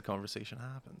that Moosehead conversation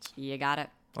happens. You got it.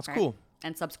 That's right? cool.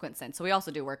 And subsequent since. So we also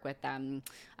do work with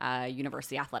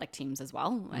university athletic teams as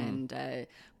well.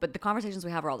 But the conversations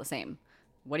we have are all the same.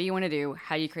 What do you want to do?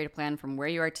 How do you create a plan from where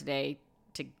you are today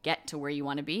to get to where you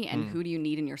want to be? And who do you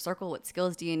need in your circle? What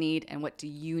skills do you need? And what do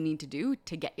you need to do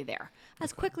to get you there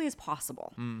as quickly as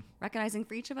possible? Recognizing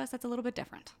for each of us, that's a little bit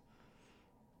different.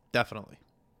 Definitely.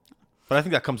 But I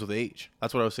think that comes with age.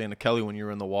 That's what I was saying to Kelly when you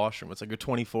were in the washroom. It's like you're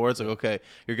 24. It's like, okay,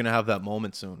 you're going to have that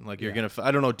moment soon. Like you're going to,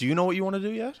 I don't know. Do you know what you want to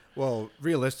do yet? Well,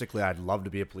 realistically, I'd love to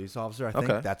be a police officer. I think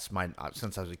Okay. that's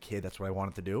since I was a kid, that's what I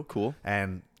wanted to do. Cool.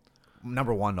 And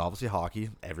number one, obviously hockey,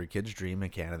 every kid's dream in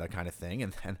Canada kind of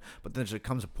thing. But then there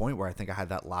comes a point where I think I had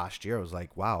that last year. I was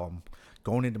like, wow, I'm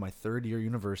going into my third year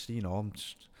university. I'm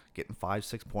just getting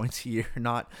 5-6 points a year,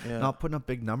 not putting up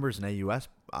big numbers in AUS.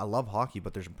 I love hockey,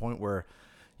 but there's a point where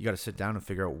you got to sit down and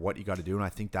figure out what you got to do. And I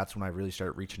think that's when I really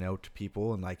started reaching out to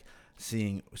people and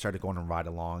started going on ride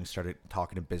along, started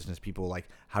talking to business people, like,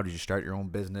 how did you start your own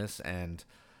business? And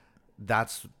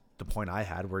that's the point I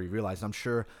had where he realized, I'm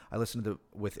sure I listened to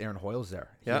with Aaron Hoyles there.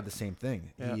 He Yeah. had the same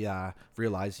thing. Yeah. He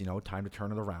realized, time to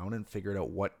turn it around and figure out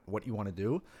what you want to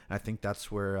do. And I think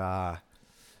that's where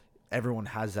everyone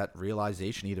has that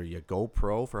realization. Either you go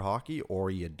pro for hockey or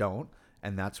you don't.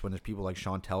 And that's when there's people like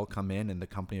Chantal come in and the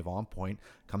company of EnPoint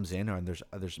comes in, and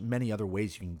there's many other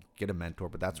ways you can get a mentor.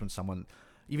 But that's when someone,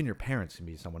 even your parents, can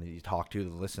be someone you talk to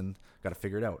listen, got to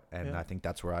figure it out. And I think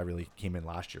that's where I really came in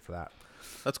last year for that.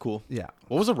 That's cool. Yeah.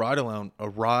 What was a ride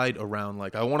around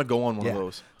like? I want to go on one of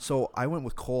those. So I went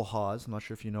with Cole Hawes. I'm not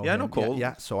sure if you know Yeah, him. I know Cole.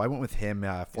 Yeah. So I went with him,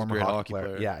 former great hockey hockey player.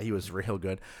 player. Yeah, he was real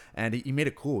good. And he made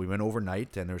it cool. We went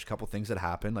overnight, and there was a couple things that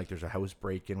happened. Like there's a house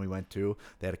break-in we went to.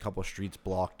 They had a couple of streets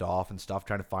blocked off and stuff,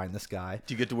 trying to find this guy.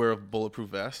 Do you get to wear a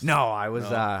bulletproof vest? No, I was.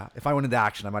 If I went into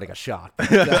action, I might have got shot.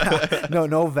 But,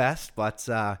 no vest. But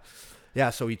yeah,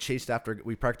 so he chased after.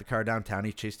 We parked the car downtown.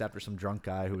 He chased after some drunk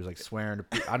guy who was like swearing.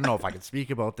 I don't know if I can speak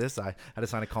about this. I had to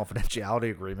sign a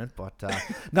confidentiality agreement, but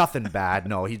nothing bad.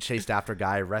 No, he chased after a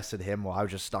guy, arrested him while I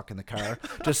was just stuck in the car,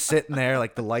 just sitting there,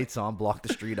 like the lights on, blocked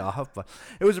the street off. But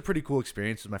it was a pretty cool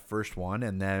experience. It was my first one,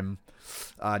 and then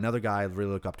another guy I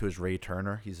really look up to is Ray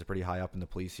Turner. He's pretty high up in the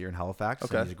police here in Halifax.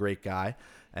 Okay. And he's a great guy.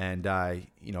 And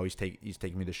he's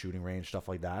taking me to shooting range, stuff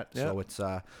like that. Yeah. So it's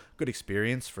a good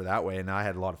experience for that way, and I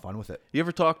had a lot of fun with it. You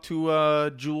ever talk to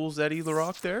Jules Eddie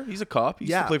LaRock there? He's a cop. He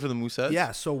used to play for the Mooseheads.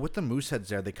 Yeah, so with the Mooseheads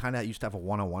there, they kind of used to have a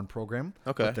one-on-one program.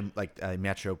 Okay. With them, like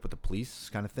match up with the police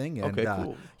kind of thing. And, Okay,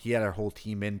 cool. He had our whole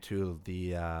team into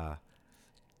the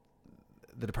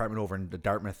department over in the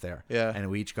Dartmouth there. Yeah. And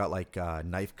we each got like a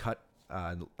knife cut.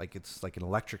 Like it's like an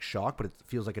electric shock, but it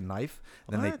feels like a knife.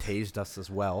 And then What? they tased us as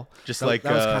well. Just So like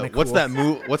that was kinda what's cool.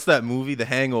 that What's that movie? The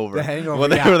Hangover. The Hangover, Where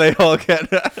they, yeah. where they all get.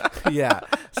 Yeah.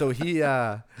 So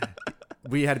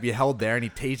we had to be held there, and he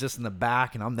tased us in the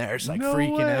back, and I'm there just like No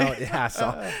freaking way. out. Yeah.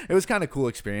 So it was kind of cool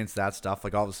experience, that stuff.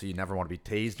 Like obviously you never want to be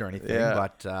tased or anything, Yeah.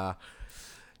 but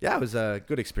yeah, it was a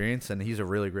good experience, and he's a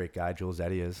really great guy. Jules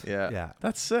Eddie is. Yeah. Yeah.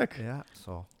 That's sick. Yeah.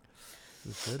 So it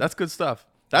was good. That's good stuff.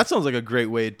 That sounds like a great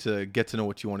way to get to know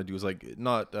what you want to do. Is like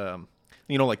not,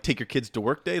 like take your kids to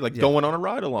work day, like Yeah. going on a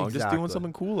ride along, just doing Exactly.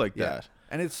 something cool like Yeah. that.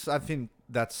 And I think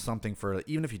that's something for,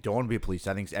 even if you don't want to be a police,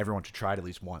 I think everyone should try it at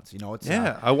least once. It's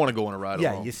Yeah, I want to go on a ride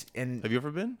yeah. along. And Have you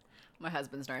ever been? My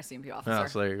husband's an RCMP officer. Oh,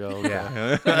 so there you go.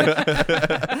 Yeah.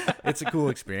 It's a cool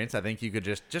experience. I think you could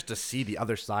just to see the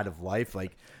other side of life.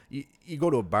 Like you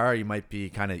go to a bar, you might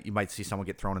see someone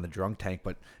get thrown in the drunk tank,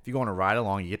 but if you go on a ride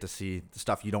along, you get to see the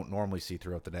stuff you don't normally see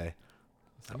throughout the day.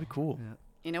 That'd be cool. Yeah.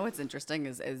 You know what's interesting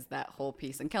is that whole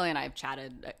piece, and Kelly and I have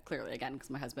chatted clearly again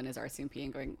because my husband is RCMP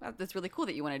and going, oh, that's really cool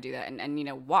that you want to do that,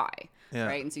 and why, Yeah.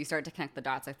 right? And so you start to connect the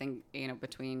dots. I think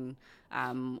between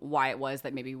why it was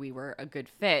that maybe we were a good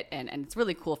fit, and it's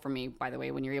really cool for me, by the way,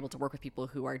 when you're able to work with people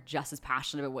who are just as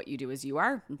passionate about what you do as you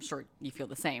are. I'm sure you feel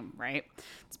the same, right?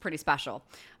 It's pretty special,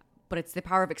 but it's the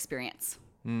power of experience.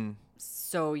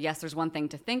 So yes, there's one thing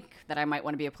to think that I might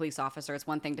want to be a police officer. It's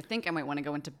one thing to think I might want to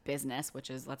go into business, which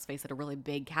is, let's face it, a really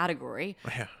big category,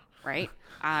 Yeah. right?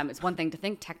 It's one thing to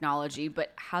think technology,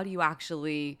 but how do you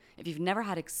actually, if you've never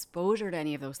had exposure to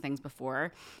any of those things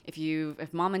before,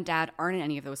 if mom and dad aren't in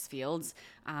any of those fields,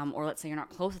 or let's say you're not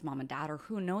close with mom and dad, or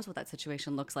who knows what that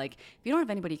situation looks like, if you don't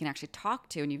have anybody you can actually talk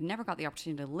to and you've never got the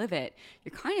opportunity to live it,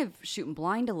 you're kind of shooting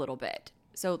blind a little bit.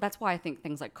 So that's why I think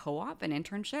things like co-op and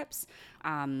internships,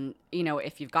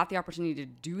 if you've got the opportunity to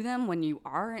do them when you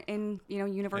are in,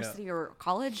 university or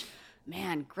college,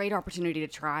 man, great opportunity to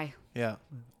try. Yeah.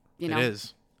 It It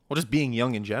is. Well, just being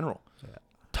young in general. Yeah.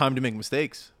 Time to make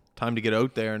mistakes. Time to get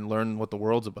out there and learn what the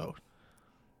world's about.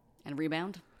 And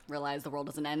rebound, realize the world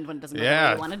doesn't end when it doesn't go the way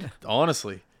Yeah. you wanted.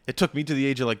 Honestly, it took me to the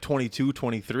age of like 22,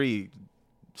 23,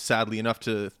 sadly enough,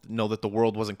 to know that the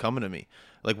world wasn't coming to me.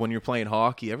 Like when you're playing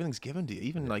hockey, everything's given to you.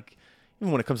 Even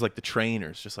when it comes to like the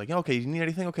trainers, just like, okay, you need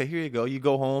anything? Okay, here you go. You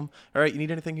go home. All right, you need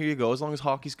anything? Here you go. As long as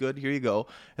hockey's good, here you go.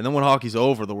 And then when hockey's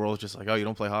over, the world's just like, oh, you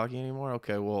don't play hockey anymore?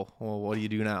 Okay, well, what do you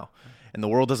do now? And the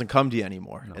world doesn't come to you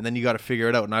anymore. No. And then you got to figure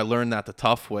it out. And I learned that the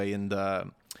tough way. And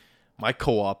my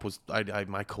co-op was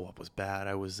bad.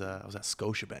 I was at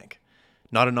Scotiabank.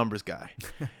 Not a numbers guy.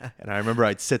 And I remember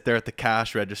I'd sit there at the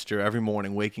cash register every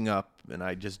morning, waking up, and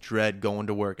I just dread going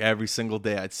to work every single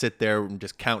day. I'd sit there and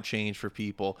just count change for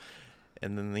people.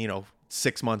 And then,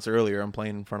 6 months earlier, I'm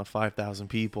playing in front of 5,000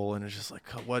 people, and it's just like,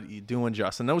 what are you doing,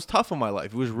 Justin? That was tough in my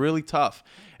life. It was really tough.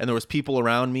 And there was people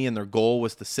around me, and their goal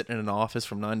was to sit in an office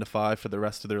from 9 to 5 for the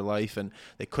rest of their life, and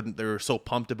they were so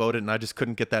pumped about it, and I just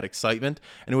couldn't get that excitement.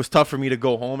 And it was tough for me to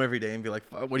go home every day and be like,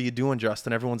 what are you doing,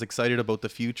 Justin? Everyone's excited about the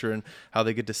future and how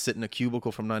they get to sit in a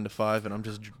cubicle from 9 to 5, and I'm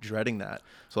just dreading that.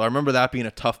 So I remember that being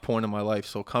a tough point in my life.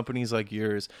 So companies like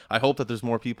yours, I hope that there's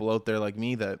more people out there like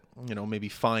me that, maybe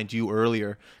find you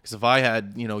earlier, because if I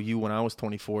had, you when I was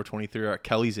 24, 23, or at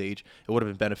Kelly's age, it would have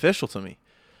been beneficial to me.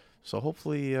 So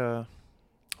hopefully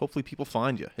people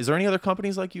find you. Is there any other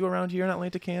companies like you around here in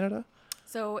Atlantic Canada?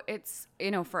 So it's,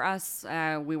 for us,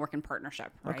 we work in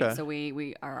partnership, right? Okay. So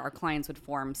our clients would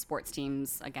form sports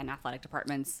teams, again, athletic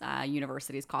departments,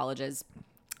 universities, colleges,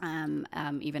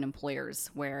 even employers,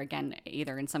 where, again,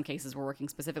 either in some cases we're working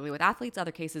specifically with athletes,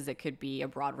 other cases it could be a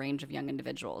broad range of young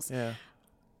individuals. Yeah.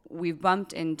 We've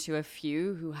bumped into a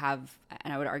few who have,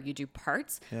 and I would argue, do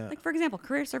parts. Yeah. Like, for example,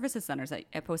 career services centers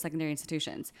at post-secondary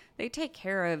institutions. They take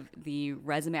care of the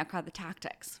resume, the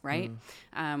tactics, right?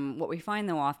 What we find,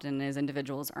 though, often is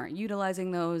individuals aren't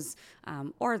utilizing those,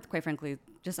 or, quite frankly,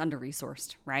 just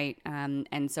under-resourced, right?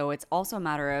 And so it's also a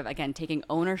matter of, again, taking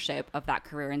ownership of that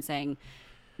career and saying,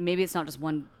 maybe it's not just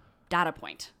one data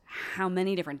point. How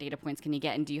many different data points can you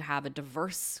get? And do you have a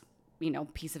diverse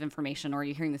piece of information, or are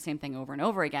you hearing the same thing over and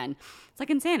over again? It's like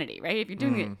insanity, right? If you're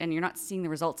doing it and you're not seeing the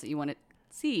results that you want to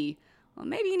see, well,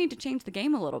 maybe you need to change the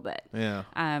game a little bit. Yeah.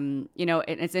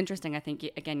 It's interesting. I think,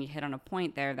 again, you hit on a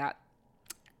point there that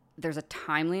there's a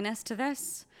timeliness to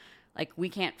this. Like, we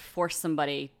can't force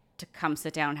somebody to come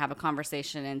sit down and have a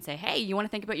conversation and say, hey, you want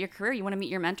to think about your career? You want to meet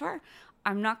your mentor?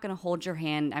 I'm not going to hold your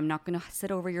hand. I'm not going to sit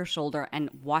over your shoulder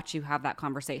and watch you have that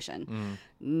conversation.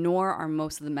 Nor are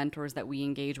most of the mentors that we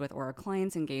engage with or our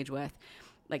clients engage with.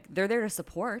 Like, they're there to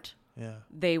support. Yeah.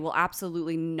 They will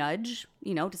absolutely nudge,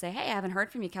 to say, hey, I haven't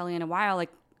heard from you, Kelly, in a while.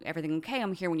 Like, everything okay?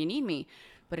 I'm here when you need me.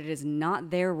 But it is not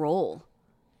their role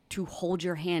to hold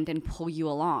your hand and pull you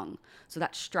along. So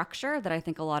that structure that I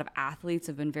think a lot of athletes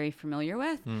have been very familiar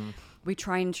with, we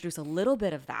try and introduce a little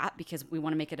bit of that because we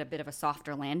want to make it a bit of a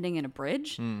softer landing and a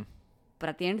bridge. But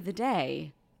at the end of the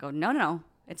day, go, no,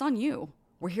 it's on you.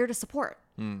 We're here to support.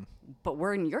 But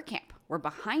we're in your camp. We're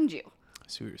behind you. I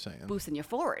see what you're saying. Boosting you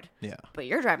forward. Yeah. But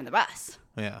you're driving the bus.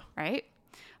 Yeah. Right?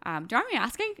 Do you mind me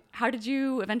asking, how did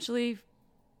you eventually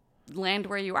land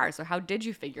where you are? So how did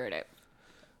you figure it out?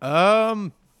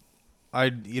 How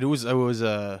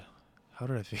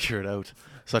did I figure it out?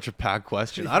 Such a packed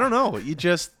question. I don't know.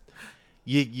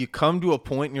 You come to a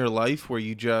point in your life where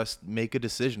you just make a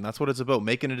decision. That's what it's about.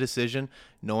 Making a decision,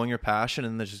 knowing your passion,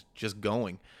 and then just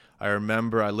going. I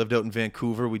remember I lived out in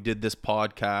Vancouver. We did this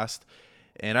podcast,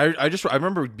 and I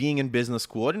remember being in business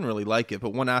school. I didn't really like it,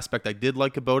 but one aspect I did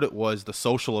like about it was the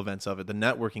social events of it, the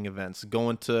networking events.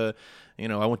 Going to,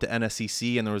 I went to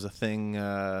NSCC, and there was a thing,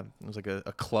 it was like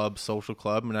a club, social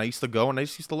club, and I used to go, and I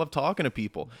just used to love talking to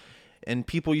people. And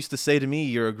people used to say to me,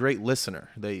 you're a great listener.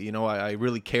 I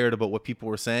really cared about what people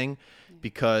were saying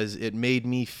because it made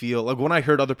me feel, like when I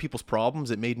heard other people's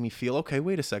problems, it made me feel, okay,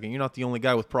 wait a second, you're not the only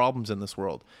guy with problems in this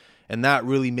world. And that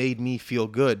really made me feel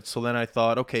good. So then I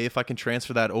thought, okay, if I can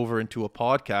transfer that over into a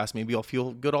podcast, maybe I'll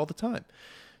feel good all the time.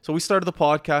 So we started the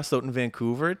podcast out in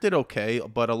Vancouver. It did okay,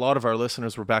 but a lot of our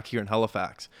listeners were back here in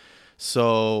Halifax.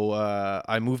 So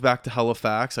I moved back to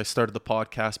Halifax. I started the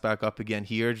podcast back up again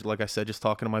here, like I said, just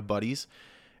talking to my buddies.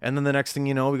 And then the next thing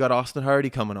you know, we got Austin Hardy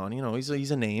coming on. He's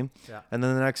a name. Yeah. And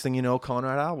then the next thing you know,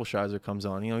 Conrad Abelscheiser comes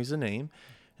on. He's a name.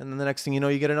 And then the next thing you know,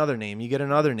 you get another name. You get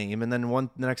another name. And then the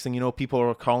next thing you know, people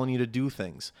are calling you to do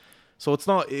things. So it's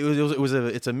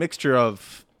a mixture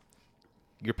of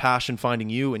your passion finding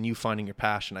you and you finding your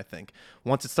passion, I think.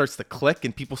 Once it starts to click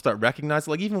and people start recognizing,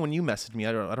 like even when you messaged me,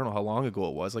 I don't know how long ago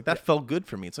it was, like that felt good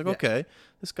for me. It's like, okay,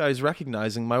 this guy's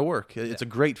recognizing my work. It's a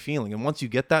great feeling. And once you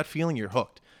get that feeling, you're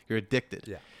hooked. You're addicted.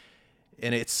 Yeah.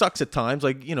 And it sucks at times.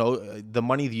 Like, the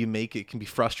money that you make, it can be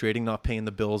frustrating not paying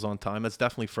the bills on time. That's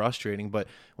definitely frustrating. But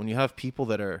when you have people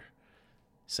that are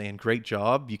saying great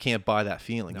job, you can't buy that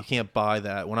feeling. No. You can't buy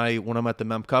that. When I'm at the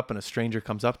Mem Cup and a stranger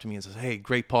comes up to me and says, hey,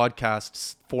 great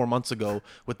podcast 4 months ago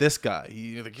with this guy,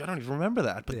 you're like, I don't even remember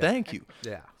that, but thank you.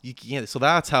 Yeah. You can't. So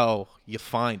that's how you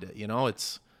find it.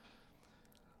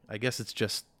 I guess it's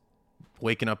just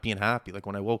waking up being happy. Like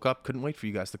when I woke up, couldn't wait for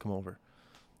you guys to come over.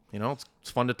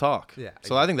 It's fun to talk. Yeah.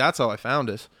 So I think that's how I found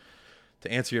it.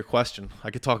 To answer your question, I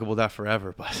could talk about that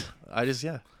forever, but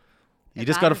you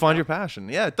just got to find your passion.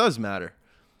 Yeah, it does matter.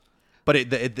 But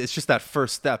it's just that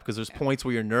first step, because there's points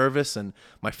where you're nervous. And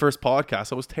my first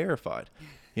podcast, I was terrified.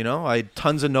 I had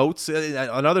tons of notes.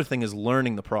 Another thing is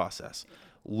learning the process.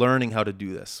 learning how to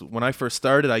do this. When I first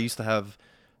started, I used to have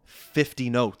 50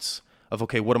 notes of,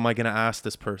 okay, what am I going to ask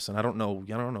this person? I don't know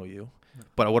you,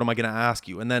 but what am I going to ask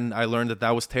you? And then I learned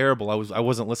that was terrible. I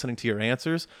wasn't listening to your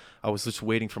answers. I was just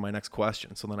waiting for my next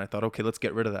question. So then I thought, okay, let's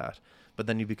get rid of that. But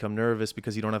then you become nervous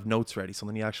because you don't have notes ready. So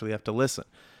then you actually have to listen.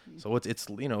 So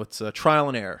it's a trial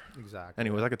and error. Exactly.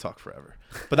 Anyways, I could talk forever,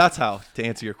 but that's how to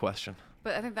answer your question.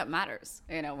 But I think that matters,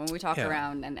 when we talk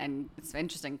around, and it's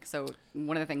interesting. So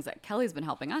one of the things that Kelly's been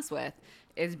helping us with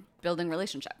is building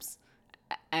relationships,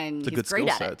 and It's a good skill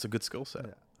set. It's a good skill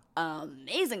set.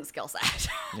 Amazing skill set.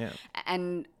 Yeah.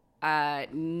 And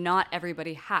not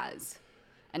everybody has,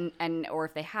 and or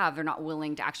if they have, they're not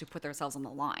willing to actually put themselves on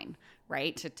the line,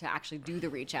 right? To actually do the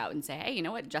reach out and say, hey, you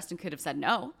know what? Justin could have said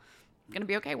no. I'm gonna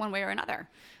be okay one way or another.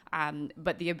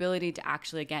 But the ability to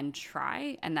actually, again,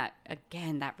 try, and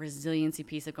that resiliency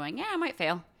piece of going, yeah, I might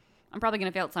fail. I'm probably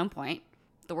going to fail at some point.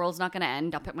 The world's not going to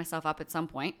end. I'll pick myself up at some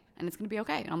point, and it's going to be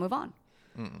okay, and I'll move on.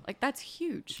 Like, that's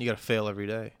huge. You got to fail every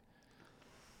day.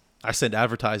 I send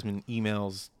advertisement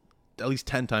emails at least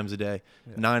 10 times a day.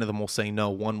 Yeah. 9 of them will say no.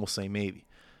 1 will say maybe.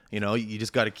 You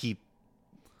just got to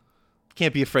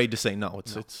can't be afraid to say no.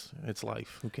 It's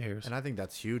life. Who cares? And I think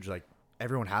that's huge. Like,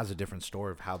 everyone has a different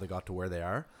story of how they got to where they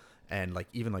are. And like,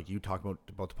 even like you talk about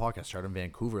the podcast started in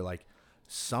Vancouver, like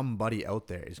somebody out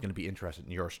there is going to be interested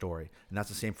in your story. And that's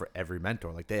the same for every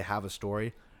mentor. Like, they have a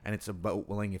story, and it's about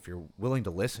if you're willing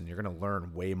to listen, you're going to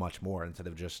learn way much more instead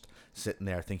of just sitting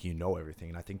there thinking you know everything.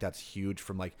 And I think that's huge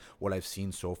from like what I've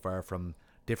seen so far from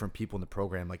different people in the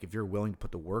program. Like, if you're willing to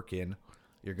put the work in,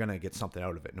 you're going to get something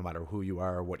out of it, no matter who you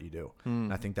are or what you do.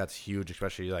 And I think that's huge,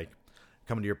 especially like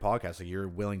coming to your podcast. Like, you're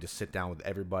willing to sit down with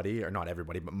everybody, or not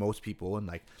everybody, but most people, and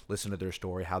like listen to their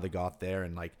story, how they got there,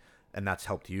 and like, and that's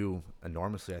helped you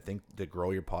enormously, I think, to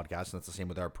grow your podcast. And that's the same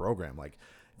with our program. Like,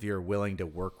 if you're willing to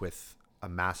work with a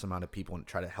mass amount of people and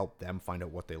try to help them find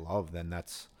out what they love, then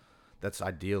that's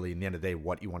ideally, in the end of the day,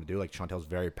 what you want to do. Like, Chantal's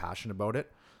very passionate about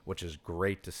it, which is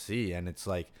great to see. And it's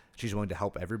like, she's willing to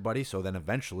help everybody. So then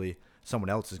eventually someone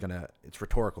else is going to, it's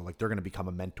rhetorical. Like, they're going to become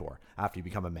a mentor after you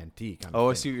become a mentee. Kind of thing.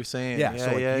 I see what you're saying. Yeah.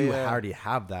 So like, you already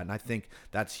have that. And I think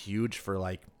that's huge for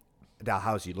like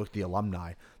Dalhousie. Look at the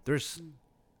alumni.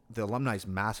 The alumni is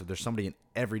massive. There's somebody in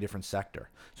every different sector.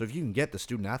 So if you can get the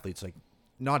student athletes, like,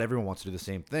 not everyone wants to do the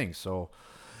same thing. So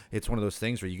it's one of those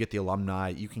things where you get the alumni,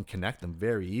 you can connect them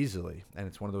very easily. And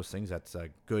it's one of those things that's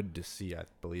good to see, I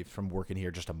believe, from working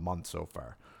here just a month so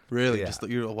far. Really? Yeah. Just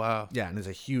wow. Yeah, and there's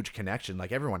a huge connection.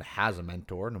 Like, everyone has a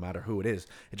mentor, no matter who it is.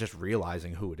 It's just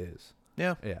realizing who it is.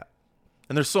 Yeah. Yeah.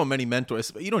 And there's so many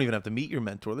mentors. You don't even have to meet your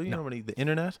mentor. You know how many, the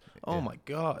internet? Oh, my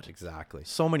God. Exactly.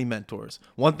 So many mentors.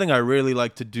 One thing I really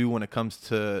like to do when it comes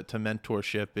to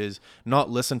mentorship is not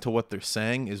listen to what they're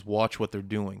saying, is watch what they're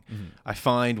doing. Mm-hmm. I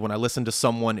find when I listen to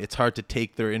someone, it's hard to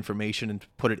take their information and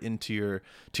put it into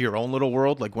your own little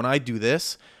world. Like, when I do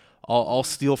this, I'll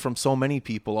steal from so many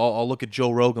people. I'll look at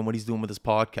Joe Rogan, what he's doing with his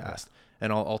podcast,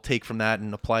 and I'll take from that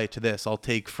and apply it to this. I'll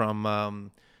take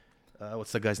from...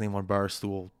 what's the guy's name on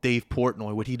Barstool? Dave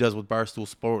Portnoy, what he does with Barstool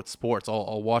Sports.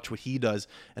 I'll watch what he does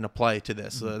and apply it to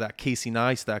this. Mm-hmm. That Casey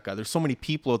Neistat guy. There's so many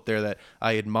people out there that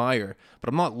I admire, but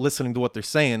I'm not listening to what they're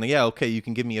saying. Yeah, okay, you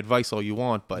can give me advice all you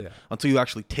want, but until you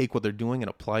actually take what they're doing and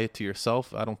apply it to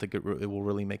yourself, I don't think it will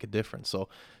really make a difference. So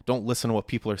don't listen to what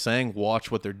people are saying. Watch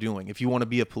what they're doing. If you want to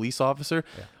be a police officer,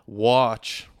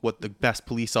 watch what the best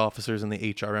police officers in the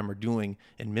HRM are doing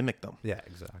and mimic them. Yeah,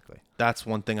 exactly. That's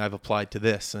one thing I've applied to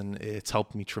this, and it's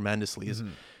helped me tremendously. Is,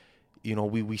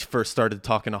 we first started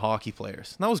talking to hockey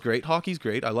players. And that was great. Hockey's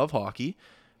great. I love hockey.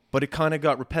 But it kind of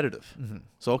got repetitive. Mm-hmm.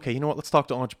 So, okay, you know what? Let's talk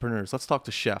to entrepreneurs. Let's talk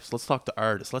to chefs. Let's talk to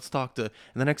artists. Let's talk to... And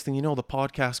the next thing you know, the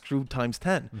podcast grew times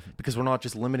 10 because we're not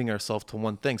just limiting ourselves to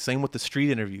one thing. Same with the street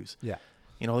interviews. Yeah.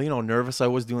 You know, nervous I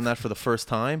was doing that for the first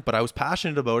time, but I was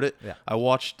passionate about it. Yeah. I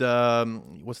watched,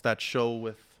 what's that show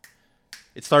with...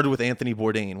 It started with Anthony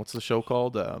Bourdain. What's the show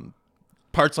called?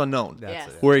 Parts Unknown. Yes.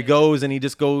 Where he goes and he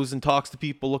just goes and talks to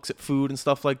people, looks at food and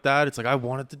stuff like that. It's like, I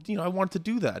wanted to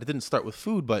do that. It didn't start with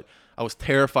food, but I was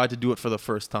terrified to do it for the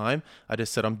first time. I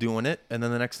just said, I'm doing it. And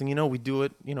then the next thing you know, we do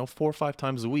it, 4 or 5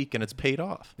 times a week, and it's paid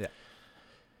off. Yeah.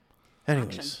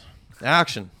 Anyways,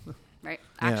 action. Right.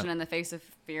 Action in the face of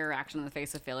fear, action in the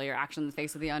face of failure, action in the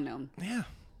face of the unknown. Yeah.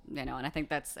 And I think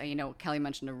that's, Kelly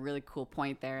mentioned a really cool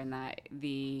point there, in that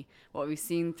what we've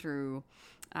seen through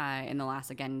in the last,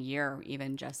 again, year,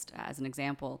 even just as an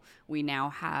example, we now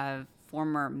have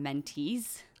former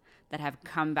mentees that have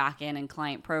come back in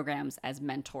client programs as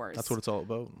mentors. That's what it's all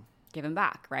about. giving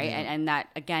back, right? And that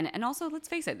again, and also let's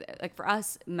face it, like for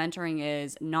us, mentoring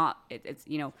is not, it's,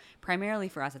 you know, primarily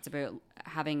for us, it's about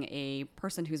having a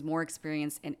person who's more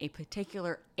experienced in a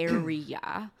particular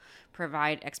area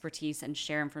provide expertise and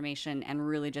share information and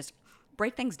really just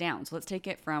break things down. So let's take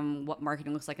it from what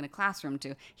marketing looks like in a classroom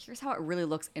to here's how it really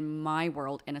looks in my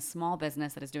world in a small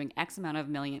business that is doing X amount of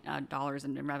million dollars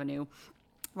in revenue,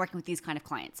 working with these kind of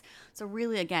clients. So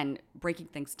really, again, breaking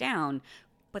things down,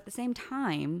 but at the same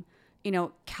time, you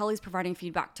know, Kelly's providing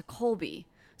feedback to Colby.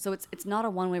 So it's not a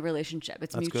one-way relationship.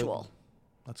 It's That's mutual.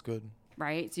 Good. That's good.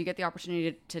 Right? So you get the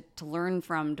opportunity to learn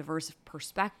from diverse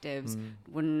perspectives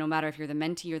when no matter if you're the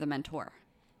mentee or the mentor.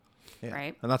 Yeah.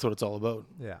 Right? And that's what it's all about.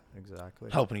 Yeah,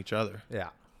 exactly. Helping each other. Yeah.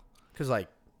 Because, like,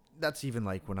 that's even,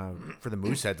 like, when for the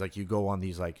Mooseheads, like, you go on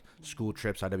these, like, school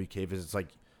trips, IWK visits, like,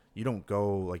 you don't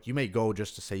go, like, you may go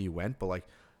just to say you went, but, like,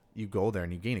 you go there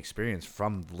and you gain experience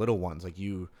from the little ones. Like,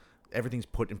 everything's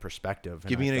put in perspective.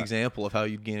 Give me an example of how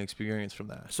you'd gain experience from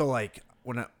that. So, like,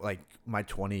 when my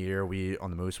 20 year, on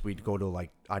the Moose, we'd go to,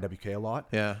 like, IWK a lot.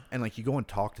 Yeah. And, like, you go and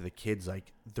talk to the kids,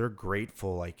 like, they're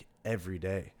grateful, like, every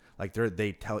day. Like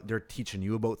they're teaching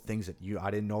you about things that I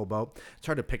didn't know about. It's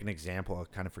hard to pick an example.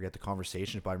 I kind of forget the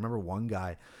conversations, but I remember one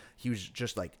guy, he was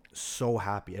just like so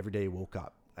happy every day he woke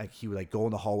up. Like he would like go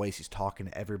in the hallways, he's talking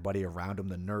to everybody around him,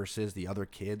 the nurses, the other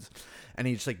kids, and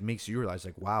he just like makes you realize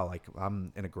like, wow, like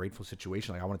I'm in a grateful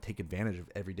situation. Like I want to take advantage of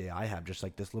every day I have, just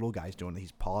like this little guy's doing.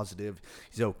 He's positive,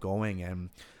 he's outgoing, and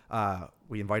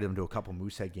we invited him to a couple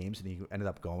Moosehead games, and he ended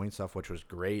up going stuff, which was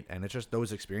great. And it's just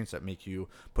those experiences that make you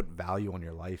put value on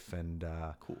your life. And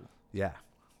cool. Yeah,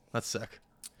 that's sick.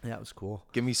 Yeah, it was cool.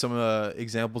 Give me some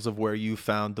examples of where you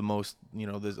found the most, you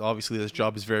know, obviously this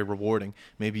job is very rewarding.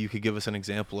 Maybe you could give us an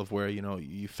example of where, you know,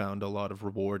 you found a lot of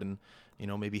reward and, you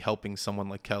know, maybe helping someone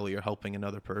like Kelly or helping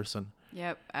another person.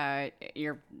 Yep.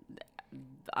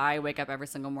 I wake up every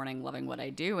single morning loving what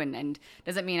I do, and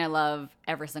doesn't mean I love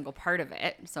every single part of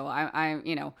it. So I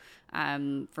you know,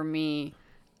 for me,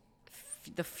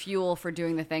 the fuel for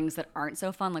doing the things that aren't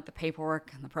so fun, like the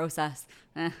paperwork and the process.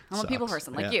 I'm a people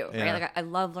person like you, right? Like I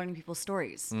love learning people's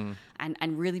stories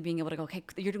and really being able to go, okay,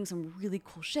 you're doing some really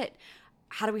cool shit.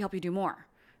 How do we help you do more?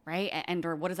 Right. And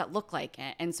or what does that look like?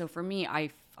 And so for me,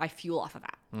 I fuel off of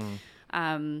that.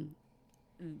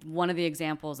 One of the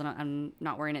examples, and I'm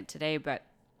not wearing it today, but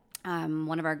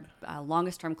one of our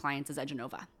longest term clients is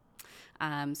Edgenova.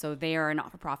 So they are a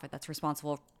not-for-profit that's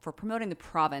responsible for promoting the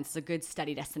province as a good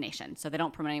study destination. So they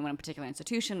don't promote anyone in a particular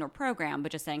institution or program,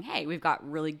 but just saying, hey, we've got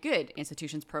really good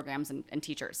institutions, programs, and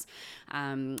teachers.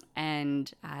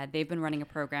 And they've been running a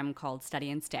program called Study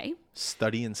and Stay.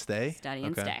 Study and Stay? Study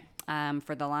and Stay.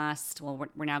 For the last,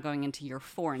 we're now going into year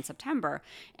 4 in September.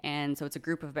 And so it's a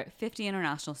group of about 50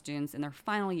 international students in their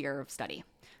final year of study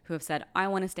who have said, I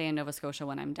want to stay in Nova Scotia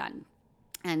when I'm done.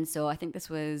 And so I think this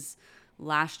was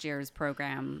last year's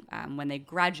program when they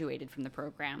graduated from the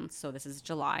program. So this is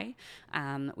July.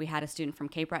 We had a student from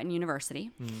Cape Breton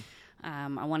University.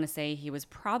 I want to say he was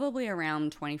probably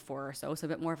around 24 or so a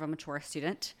bit more of a mature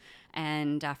student,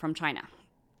 and from China.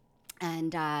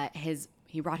 And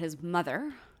he brought his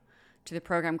mother to the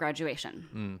program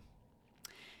graduation.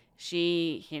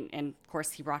 And of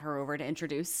course, he brought her over to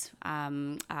introduce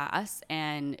us,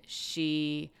 and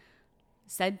she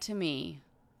said to me,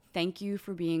 "Thank you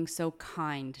for being so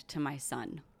kind to my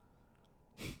son."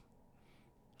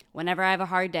 Whenever I have a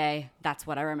hard day, that's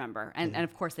what I remember. And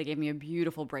of course, they gave me a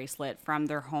beautiful bracelet from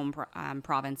their home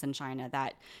province in China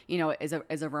that, you know, is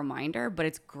a reminder, but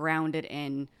it's grounded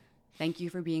in, thank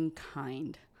you for being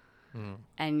kind.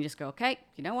 And you just go, okay,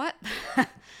 you know what?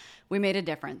 We made a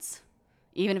difference.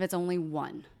 Even if it's only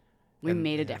one, we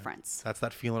made a difference. That's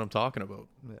that feeling I'm talking about.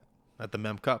 Yeah. At the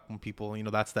Mem Cup, when people, you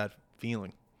know, that's that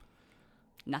feeling.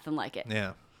 Nothing like it.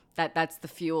 Yeah. That's the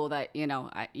fuel that, you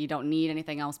know, you don't need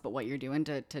anything else but what you're doing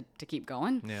to keep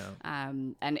going. Yeah.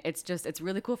 And it's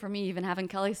really cool for me even having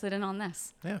Kelly sit in on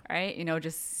this. Yeah. Right? You know,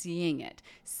 just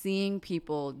seeing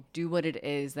people do what it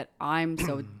is that I'm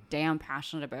so damn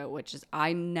passionate about, which is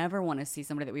I never want to see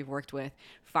somebody that we've worked with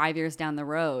 5 years down the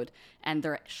road and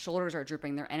their shoulders are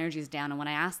drooping, their energy's down. And when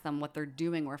I ask them what they're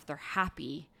doing or if they're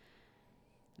happy,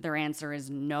 their answer is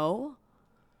no.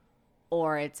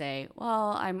 Or it's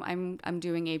I'm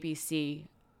doing ABC.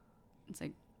 It's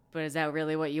like, but is that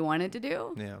really what you wanted to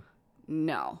do? Yeah.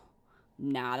 No.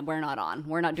 Nah, we're not on.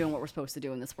 We're not doing what we're supposed to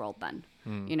do in this world then.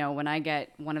 You know, when I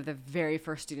get one of the very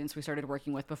first students we started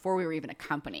working with before we were even a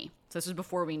company. So this was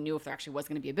before we knew if there actually was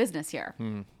going to be a business here.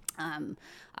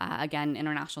 Again,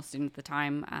 international student at the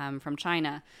time from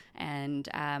China. And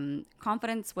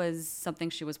confidence was something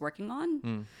she was working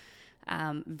on.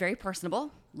 Very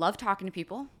personable. Loved talking to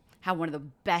people. had one of the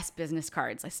best business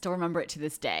cards. I still remember it to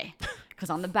this day because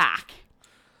on the back,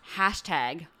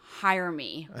 #hire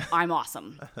me. I'm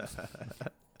awesome.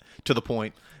 To the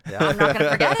point. Yeah. I'm not going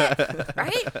to forget it,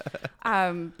 right?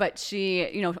 But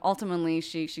she, ultimately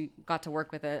she got to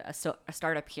work with a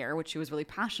startup here, which she was really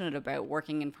passionate about,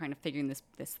 working and kind of figuring this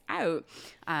out.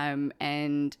 A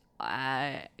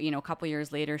couple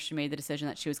years later, she made the decision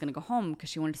that she was going to go home because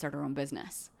she wanted to start her own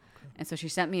business. And so she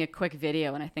sent me a quick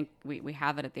video, and I think we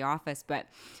have it at the office, but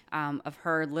of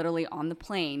her literally on the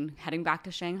plane heading back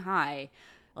to Shanghai,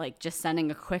 like just sending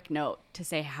a quick note to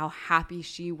say how happy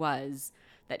she was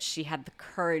that she had the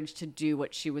courage to do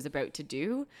what she was about to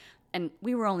do. And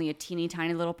we were only a teeny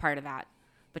tiny little part of that,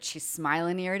 but she's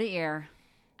smiling ear to ear,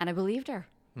 and I believed her.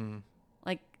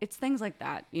 Like, it's things like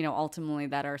that, ultimately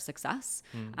that are success.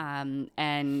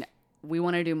 And we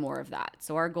want to do more of that.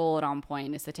 So our goal at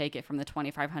EnPoint is to take it from the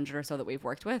 2,500 or so that we've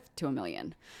worked with to 1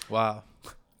 million. Wow.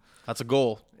 That's a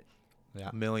goal. Yeah.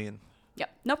 1 million. Yep.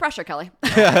 No pressure, Kelly.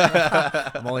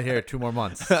 I'm only here 2 more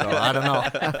months, so I don't know.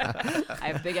 I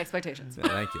have big expectations.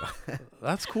 Thank you.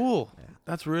 That's cool.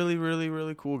 That's really, really,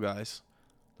 really cool, guys.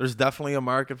 There's definitely a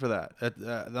market for that.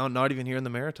 Not even here in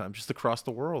the Maritimes, just across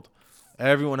the world.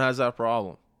 Everyone has that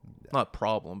problem. Not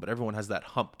problem, but everyone has that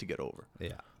hump to get over.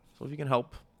 Yeah. So if you can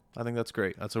help, I think that's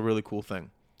great. That's a really cool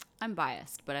thing. I'm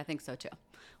biased, but I think so too.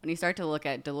 When you start to look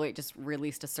at Deloitte just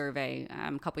released a survey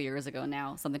a couple years ago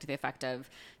now, something to the effect of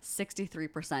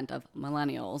 63% of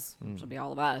millennials, which will be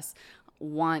all of us,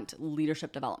 want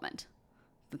leadership development.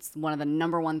 That's one of the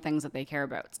number one things that they care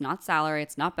about. It's not salary,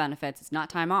 it's not benefits, it's not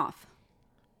time off.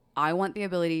 I want the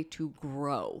ability to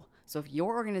grow. So if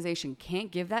your organization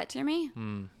can't give that to me,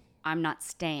 I'm not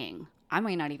staying. I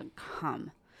might not even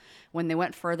come. When they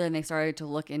went further and they started to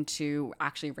look into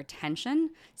actually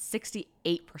retention,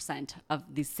 68%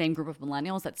 of the same group of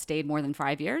millennials that stayed more than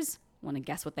 5 years, want to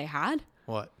guess what they had?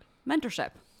 What?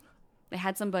 Mentorship. They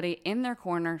had somebody in their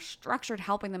corner, structured,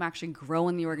 helping them actually grow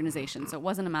in the organization. So it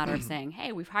wasn't a matter of saying,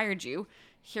 hey, we've hired you.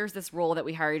 Here's this role that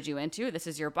we hired you into. This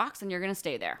is your box and you're going to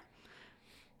stay there.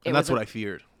 And that's what I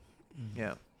feared.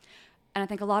 Yeah. And I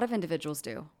think a lot of individuals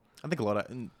do. I think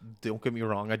and don't get me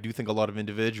wrong, I do think a lot of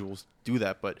individuals do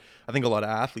that, but I think a lot of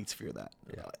athletes fear that.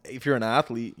 Yeah. If you're an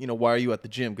athlete, why are you at the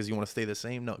gym? Because you want to stay the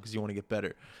same? No, because you want to get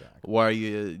better. Exactly. Why are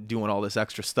you doing all this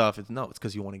extra stuff? It's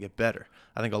because you want to get better.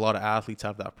 I think a lot of athletes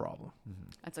have that problem.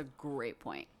 That's a great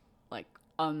point. Like,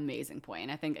 amazing point.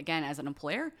 And I think, again, as an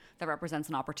employer, that represents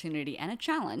an opportunity and a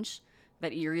challenge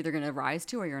that you're either going to rise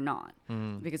to or you're not.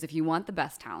 Because if you want the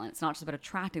best talent, it's not just about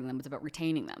attracting them, it's about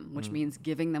retaining them, which means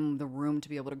giving them the room to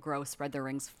be able to grow, spread their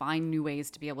wings, find new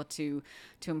ways to be able to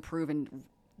improve and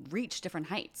reach different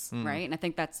heights, right? And I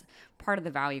think that's part of the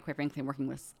value, quite frankly, in working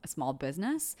with a small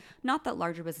business. Not that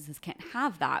larger businesses can't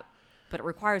have that, but it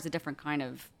requires a different kind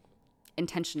of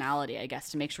intentionality, I guess,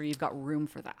 to make sure you've got room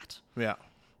for that. Yeah,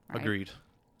 right? Agreed.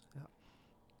 Yeah.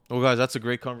 Well, guys, that's a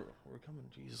great conversation. We're coming.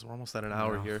 Jesus, we're almost at an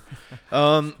hour here.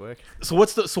 Quick. So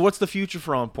what's the future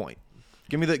for EnPoint?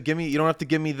 Give me. You don't have to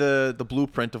give me the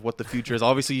blueprint of what the future is.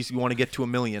 Obviously, you want to get to 1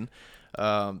 million.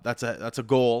 That's a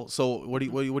goal. So what are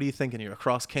you thinking here?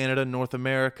 Across Canada, North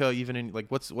America, even in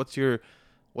what's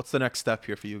the next step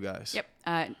here for you guys?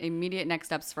 Yep. Immediate next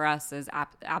steps for us is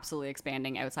absolutely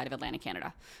expanding outside of Atlantic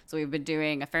Canada. So we've been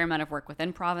doing a fair amount of work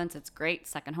within province. It's great.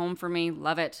 Second home for me.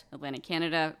 Love it. Atlantic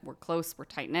Canada. We're close. We're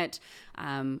tight knit.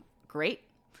 Great.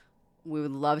 We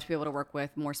would love to be able to work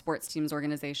with more sports teams,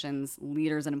 organizations,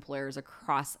 leaders, and employers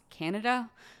across Canada.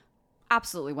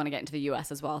 Absolutely want to get into the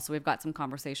U.S. as well. So we've got some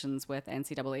conversations with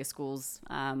NCAA schools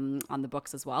on the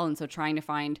books as well. And so trying to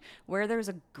find where there's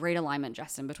a great alignment,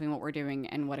 Justin, between what we're doing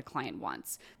and what a client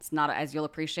wants. It's not, as you'll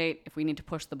appreciate, if we need to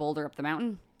push the boulder up the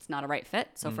mountain, it's not a right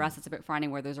fit. So for us, it's about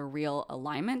finding where there's a real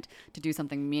alignment to do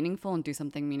something meaningful and do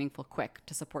something meaningful quick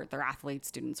to support their athletes,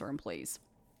 students, or employees.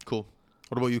 Cool.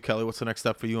 What about you, Kelly? What's the next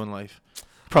step for you in life?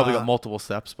 Probably got multiple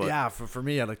steps, but yeah, for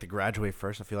me, I'd like to graduate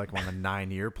first. I feel like I'm on a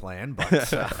 9-year plan,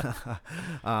 but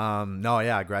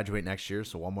I graduate next year,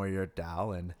 so 1 more year at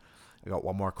Dow, and I got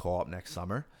 1 more co-op next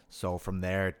summer. So from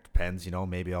there, it depends.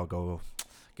 Maybe I'll go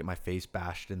get my face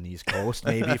bashed in the East Coast,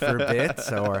 maybe for a bit,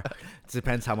 or it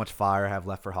depends how much fire I have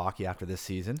left for hockey after this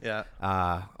season. Yeah.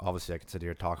 Obviously, I could sit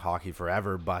here and talk hockey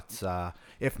forever, but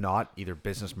if not, either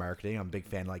business marketing. I'm a big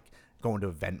fan, like going to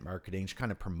event marketing, just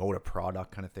kind of promote a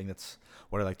product kind of thing. That's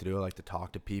what I like to do. I like to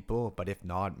talk to people, but if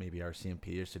not, maybe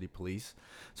RCMP or city police.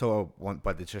 So,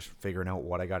 but it's just figuring out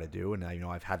what I got to do. And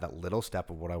I've had that little step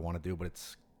of what I want to do, but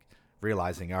it's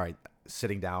realizing, all right,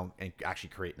 sitting down and actually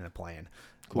creating a plan.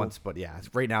 Cool. But yeah,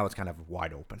 right now it's kind of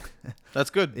wide open. That's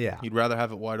good. Yeah. You'd rather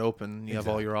have it wide open. You have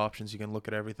all Exactly. your options. You can look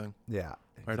at everything. Yeah.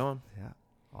 Right on. Yeah.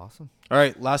 Awesome. All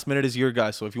right, last minute is your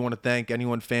guys. So if you want to thank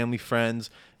anyone, family, friends,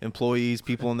 employees,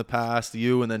 people in the past,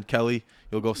 you, and then Kelly,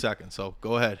 you'll go second. So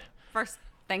go ahead. First,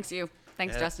 thanks you.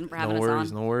 Thanks, Yeah, Justin, for having no worries,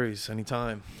 us on. No worries.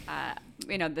 Anytime.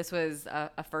 This was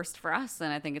a first for us,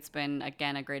 and I think it's been,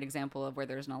 again, a great example of where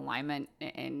there's an alignment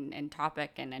in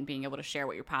topic and being able to share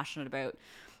what you're passionate about.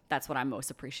 That's what I'm most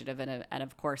appreciative of. And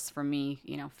of course, for me,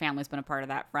 family's been a part of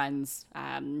that. Friends,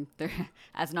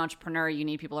 as an entrepreneur, you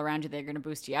need people around you that are going to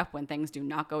boost you up when things do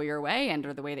not go your way and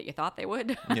or the way that you thought they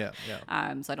would. Yeah.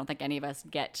 So I don't think any of us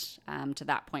get to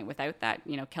that point without that.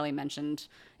 Kelly mentioned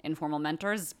informal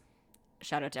mentors.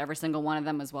 Shout out to every single one of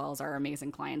them, as well as our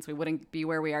amazing clients. We wouldn't be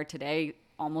where we are today,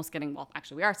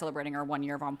 we are celebrating our 1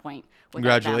 year of EnPoint.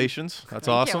 Congratulations. That's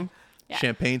Thank awesome. you. Yeah.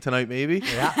 Champagne tonight, maybe.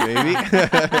 Yeah. Maybe.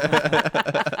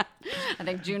 I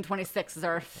think June 26th is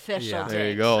our official date.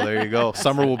 There you go.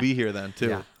 Summer will be here then, too.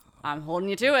 Yeah. I'm holding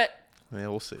you to it. Yeah,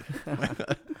 we'll see.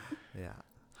 Yeah.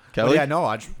 Kelly? Yeah, no,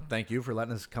 I just thank you for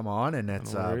letting us come on, and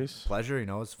it's No a worries. pleasure.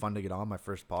 It's fun to get on my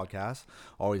first podcast.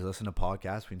 Always listen to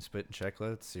podcasts between Spit and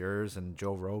Chicklets, yours, and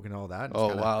Joe Rogan, and all that.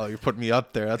 Oh, wow. You're putting me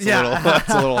up there. That's Yeah. that's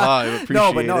a little high. I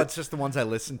appreciate it. It's just the ones I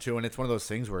listen to, and it's one of those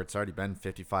things where it's already been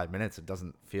 55 minutes. It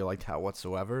doesn't feel like that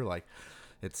whatsoever. Like,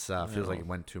 it's feels like it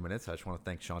went 2 minutes. I just want to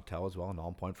thank Chantal as well and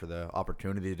EnPoint for the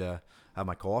opportunity to have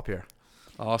my co-op here.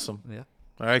 Awesome. Yeah.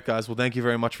 All right, guys. Well, thank you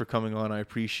very much for coming on. I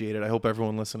appreciate it. I hope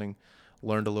everyone listening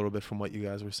learned a little bit from what you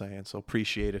guys were saying. So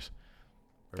appreciate it.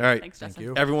 All right. Thanks, Thank Justin.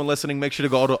 you. Everyone listening, make sure to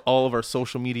go to all of our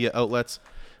social media outlets.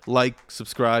 Like,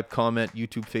 subscribe, comment,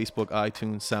 YouTube, Facebook,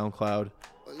 iTunes, SoundCloud.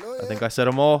 I think I said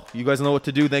them all. You guys know what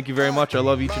to do. Thank you very much. I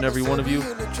love each and every one of you.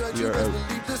 We are out.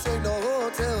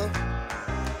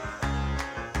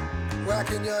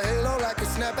 Rocking your halo like a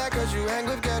snapback cause you hang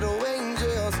with ghetto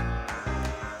angels.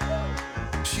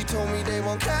 She told me they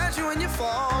won't catch you when you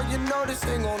fall. You know this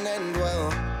thing gon' end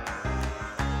well.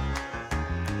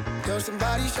 Girl,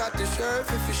 somebody shot the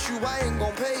sheriff. If it's you, I ain't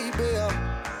gon' pay bail.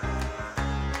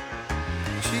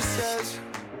 She says,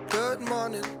 good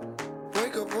morning,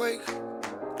 wake up, wake.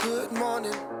 Good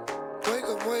morning, wake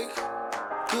up, wake.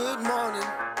 Good morning,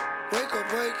 wake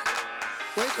up, wake.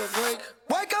 Wake up, wake.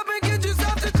 Wake up and get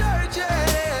yourself to church, yeah.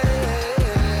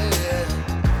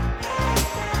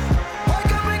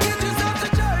 Wake up and get yourself to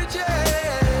church, yeah.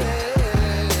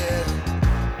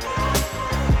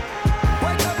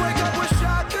 Wake up, wish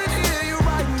I could hear you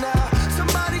right now.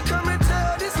 Somebody come and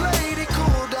tell this lady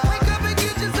cool down. Wake up and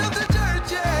get yourself to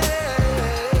church, yeah.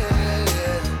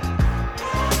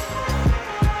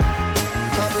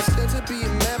 Papa said to be a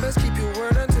man, best keep your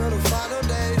word until the final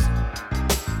days.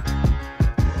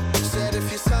 Said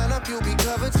if you sign up, you'll be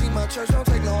covered. See, my church don't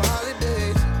take no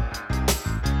holidays.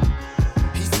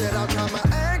 He said I'll calm my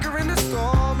anger in the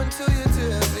storm until your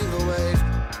tears leave away.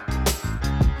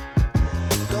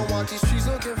 Don't want these streets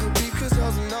looking for beef, cause I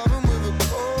was in oven with a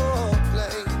cold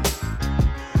plate.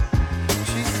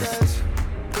 She says,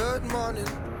 good morning,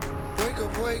 wake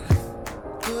up, wake.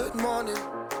 Good morning,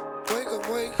 wake up,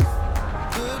 wake.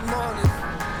 Good morning,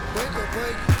 wake up,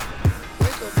 wake.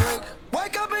 Wake up, wake.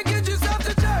 Wake up and get yourself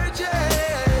to church, yeah.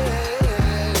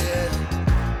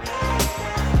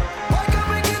 Wake up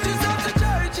and get yourself to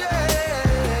church, yeah.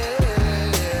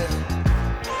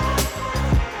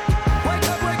 Wake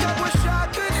up, wish I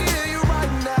could hear you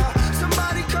right now.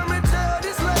 Somebody come and tell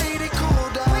this lady cool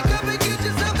down. Wake up and get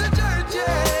yourself to church,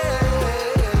 yeah.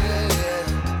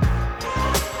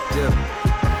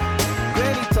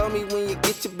 Granny told me when you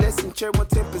get your blessing, church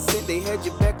 110%, they had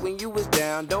your back when you was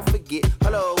down. Don't forget,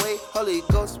 hello, wait, Holy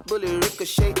Ghost, bullet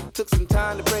ricochet. Took some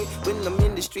time to pray when I'm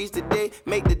in the streets today.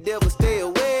 Make the devil stay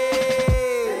away.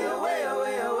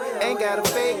 Ain't got a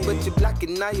fake, but you're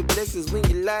blocking all your blessings when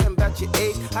you're lying about your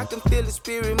age. I can feel the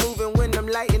spirit moving when I'm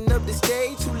lighting up the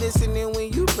stage. Who listening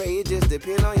when you pray? It just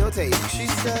depends on your taste. She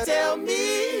said, tell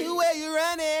me where you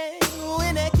running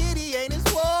when that kitty ain't as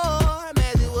warm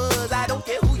as it was. I don't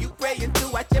care who you praying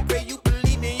to. I just pray you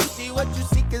believe and you see what you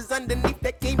see. Cause underneath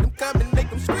that kingdom come and make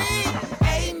them scream.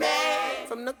 Amen.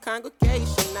 From the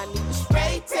congregation, I need a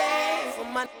straight tag for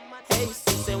my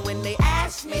cases. And when they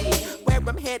ask me where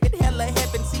I'm headed, hell or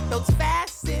heaven, see those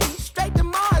fasten. Straight to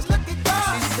Mars, look at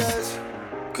God. She says,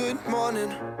 good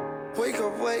morning, wake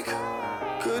up, wake.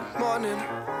 Good morning,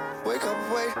 wake up,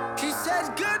 wake. She says,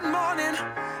 good morning,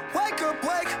 wake up,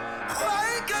 wake.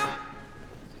 Wake up.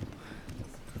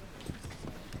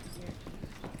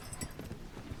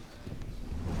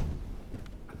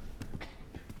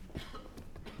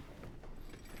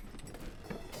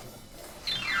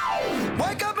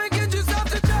 Wake up and get yourself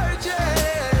to church, yeah.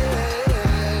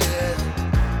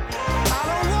 I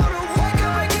don't wanna wake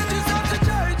up and get yourself to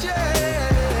church, yeah.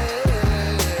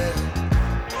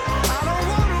 I don't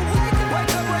wanna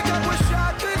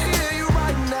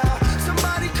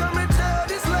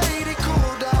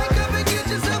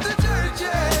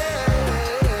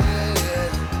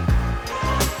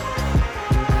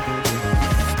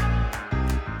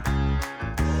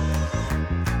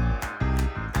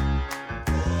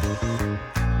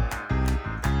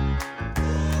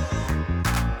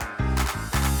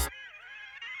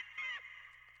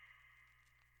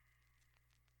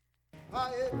Oh,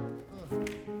 yeah.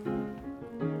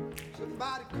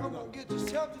 Somebody come on, get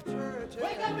yourself to church. Yeah.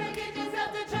 Wake up and get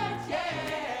yourself to church,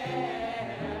 yeah.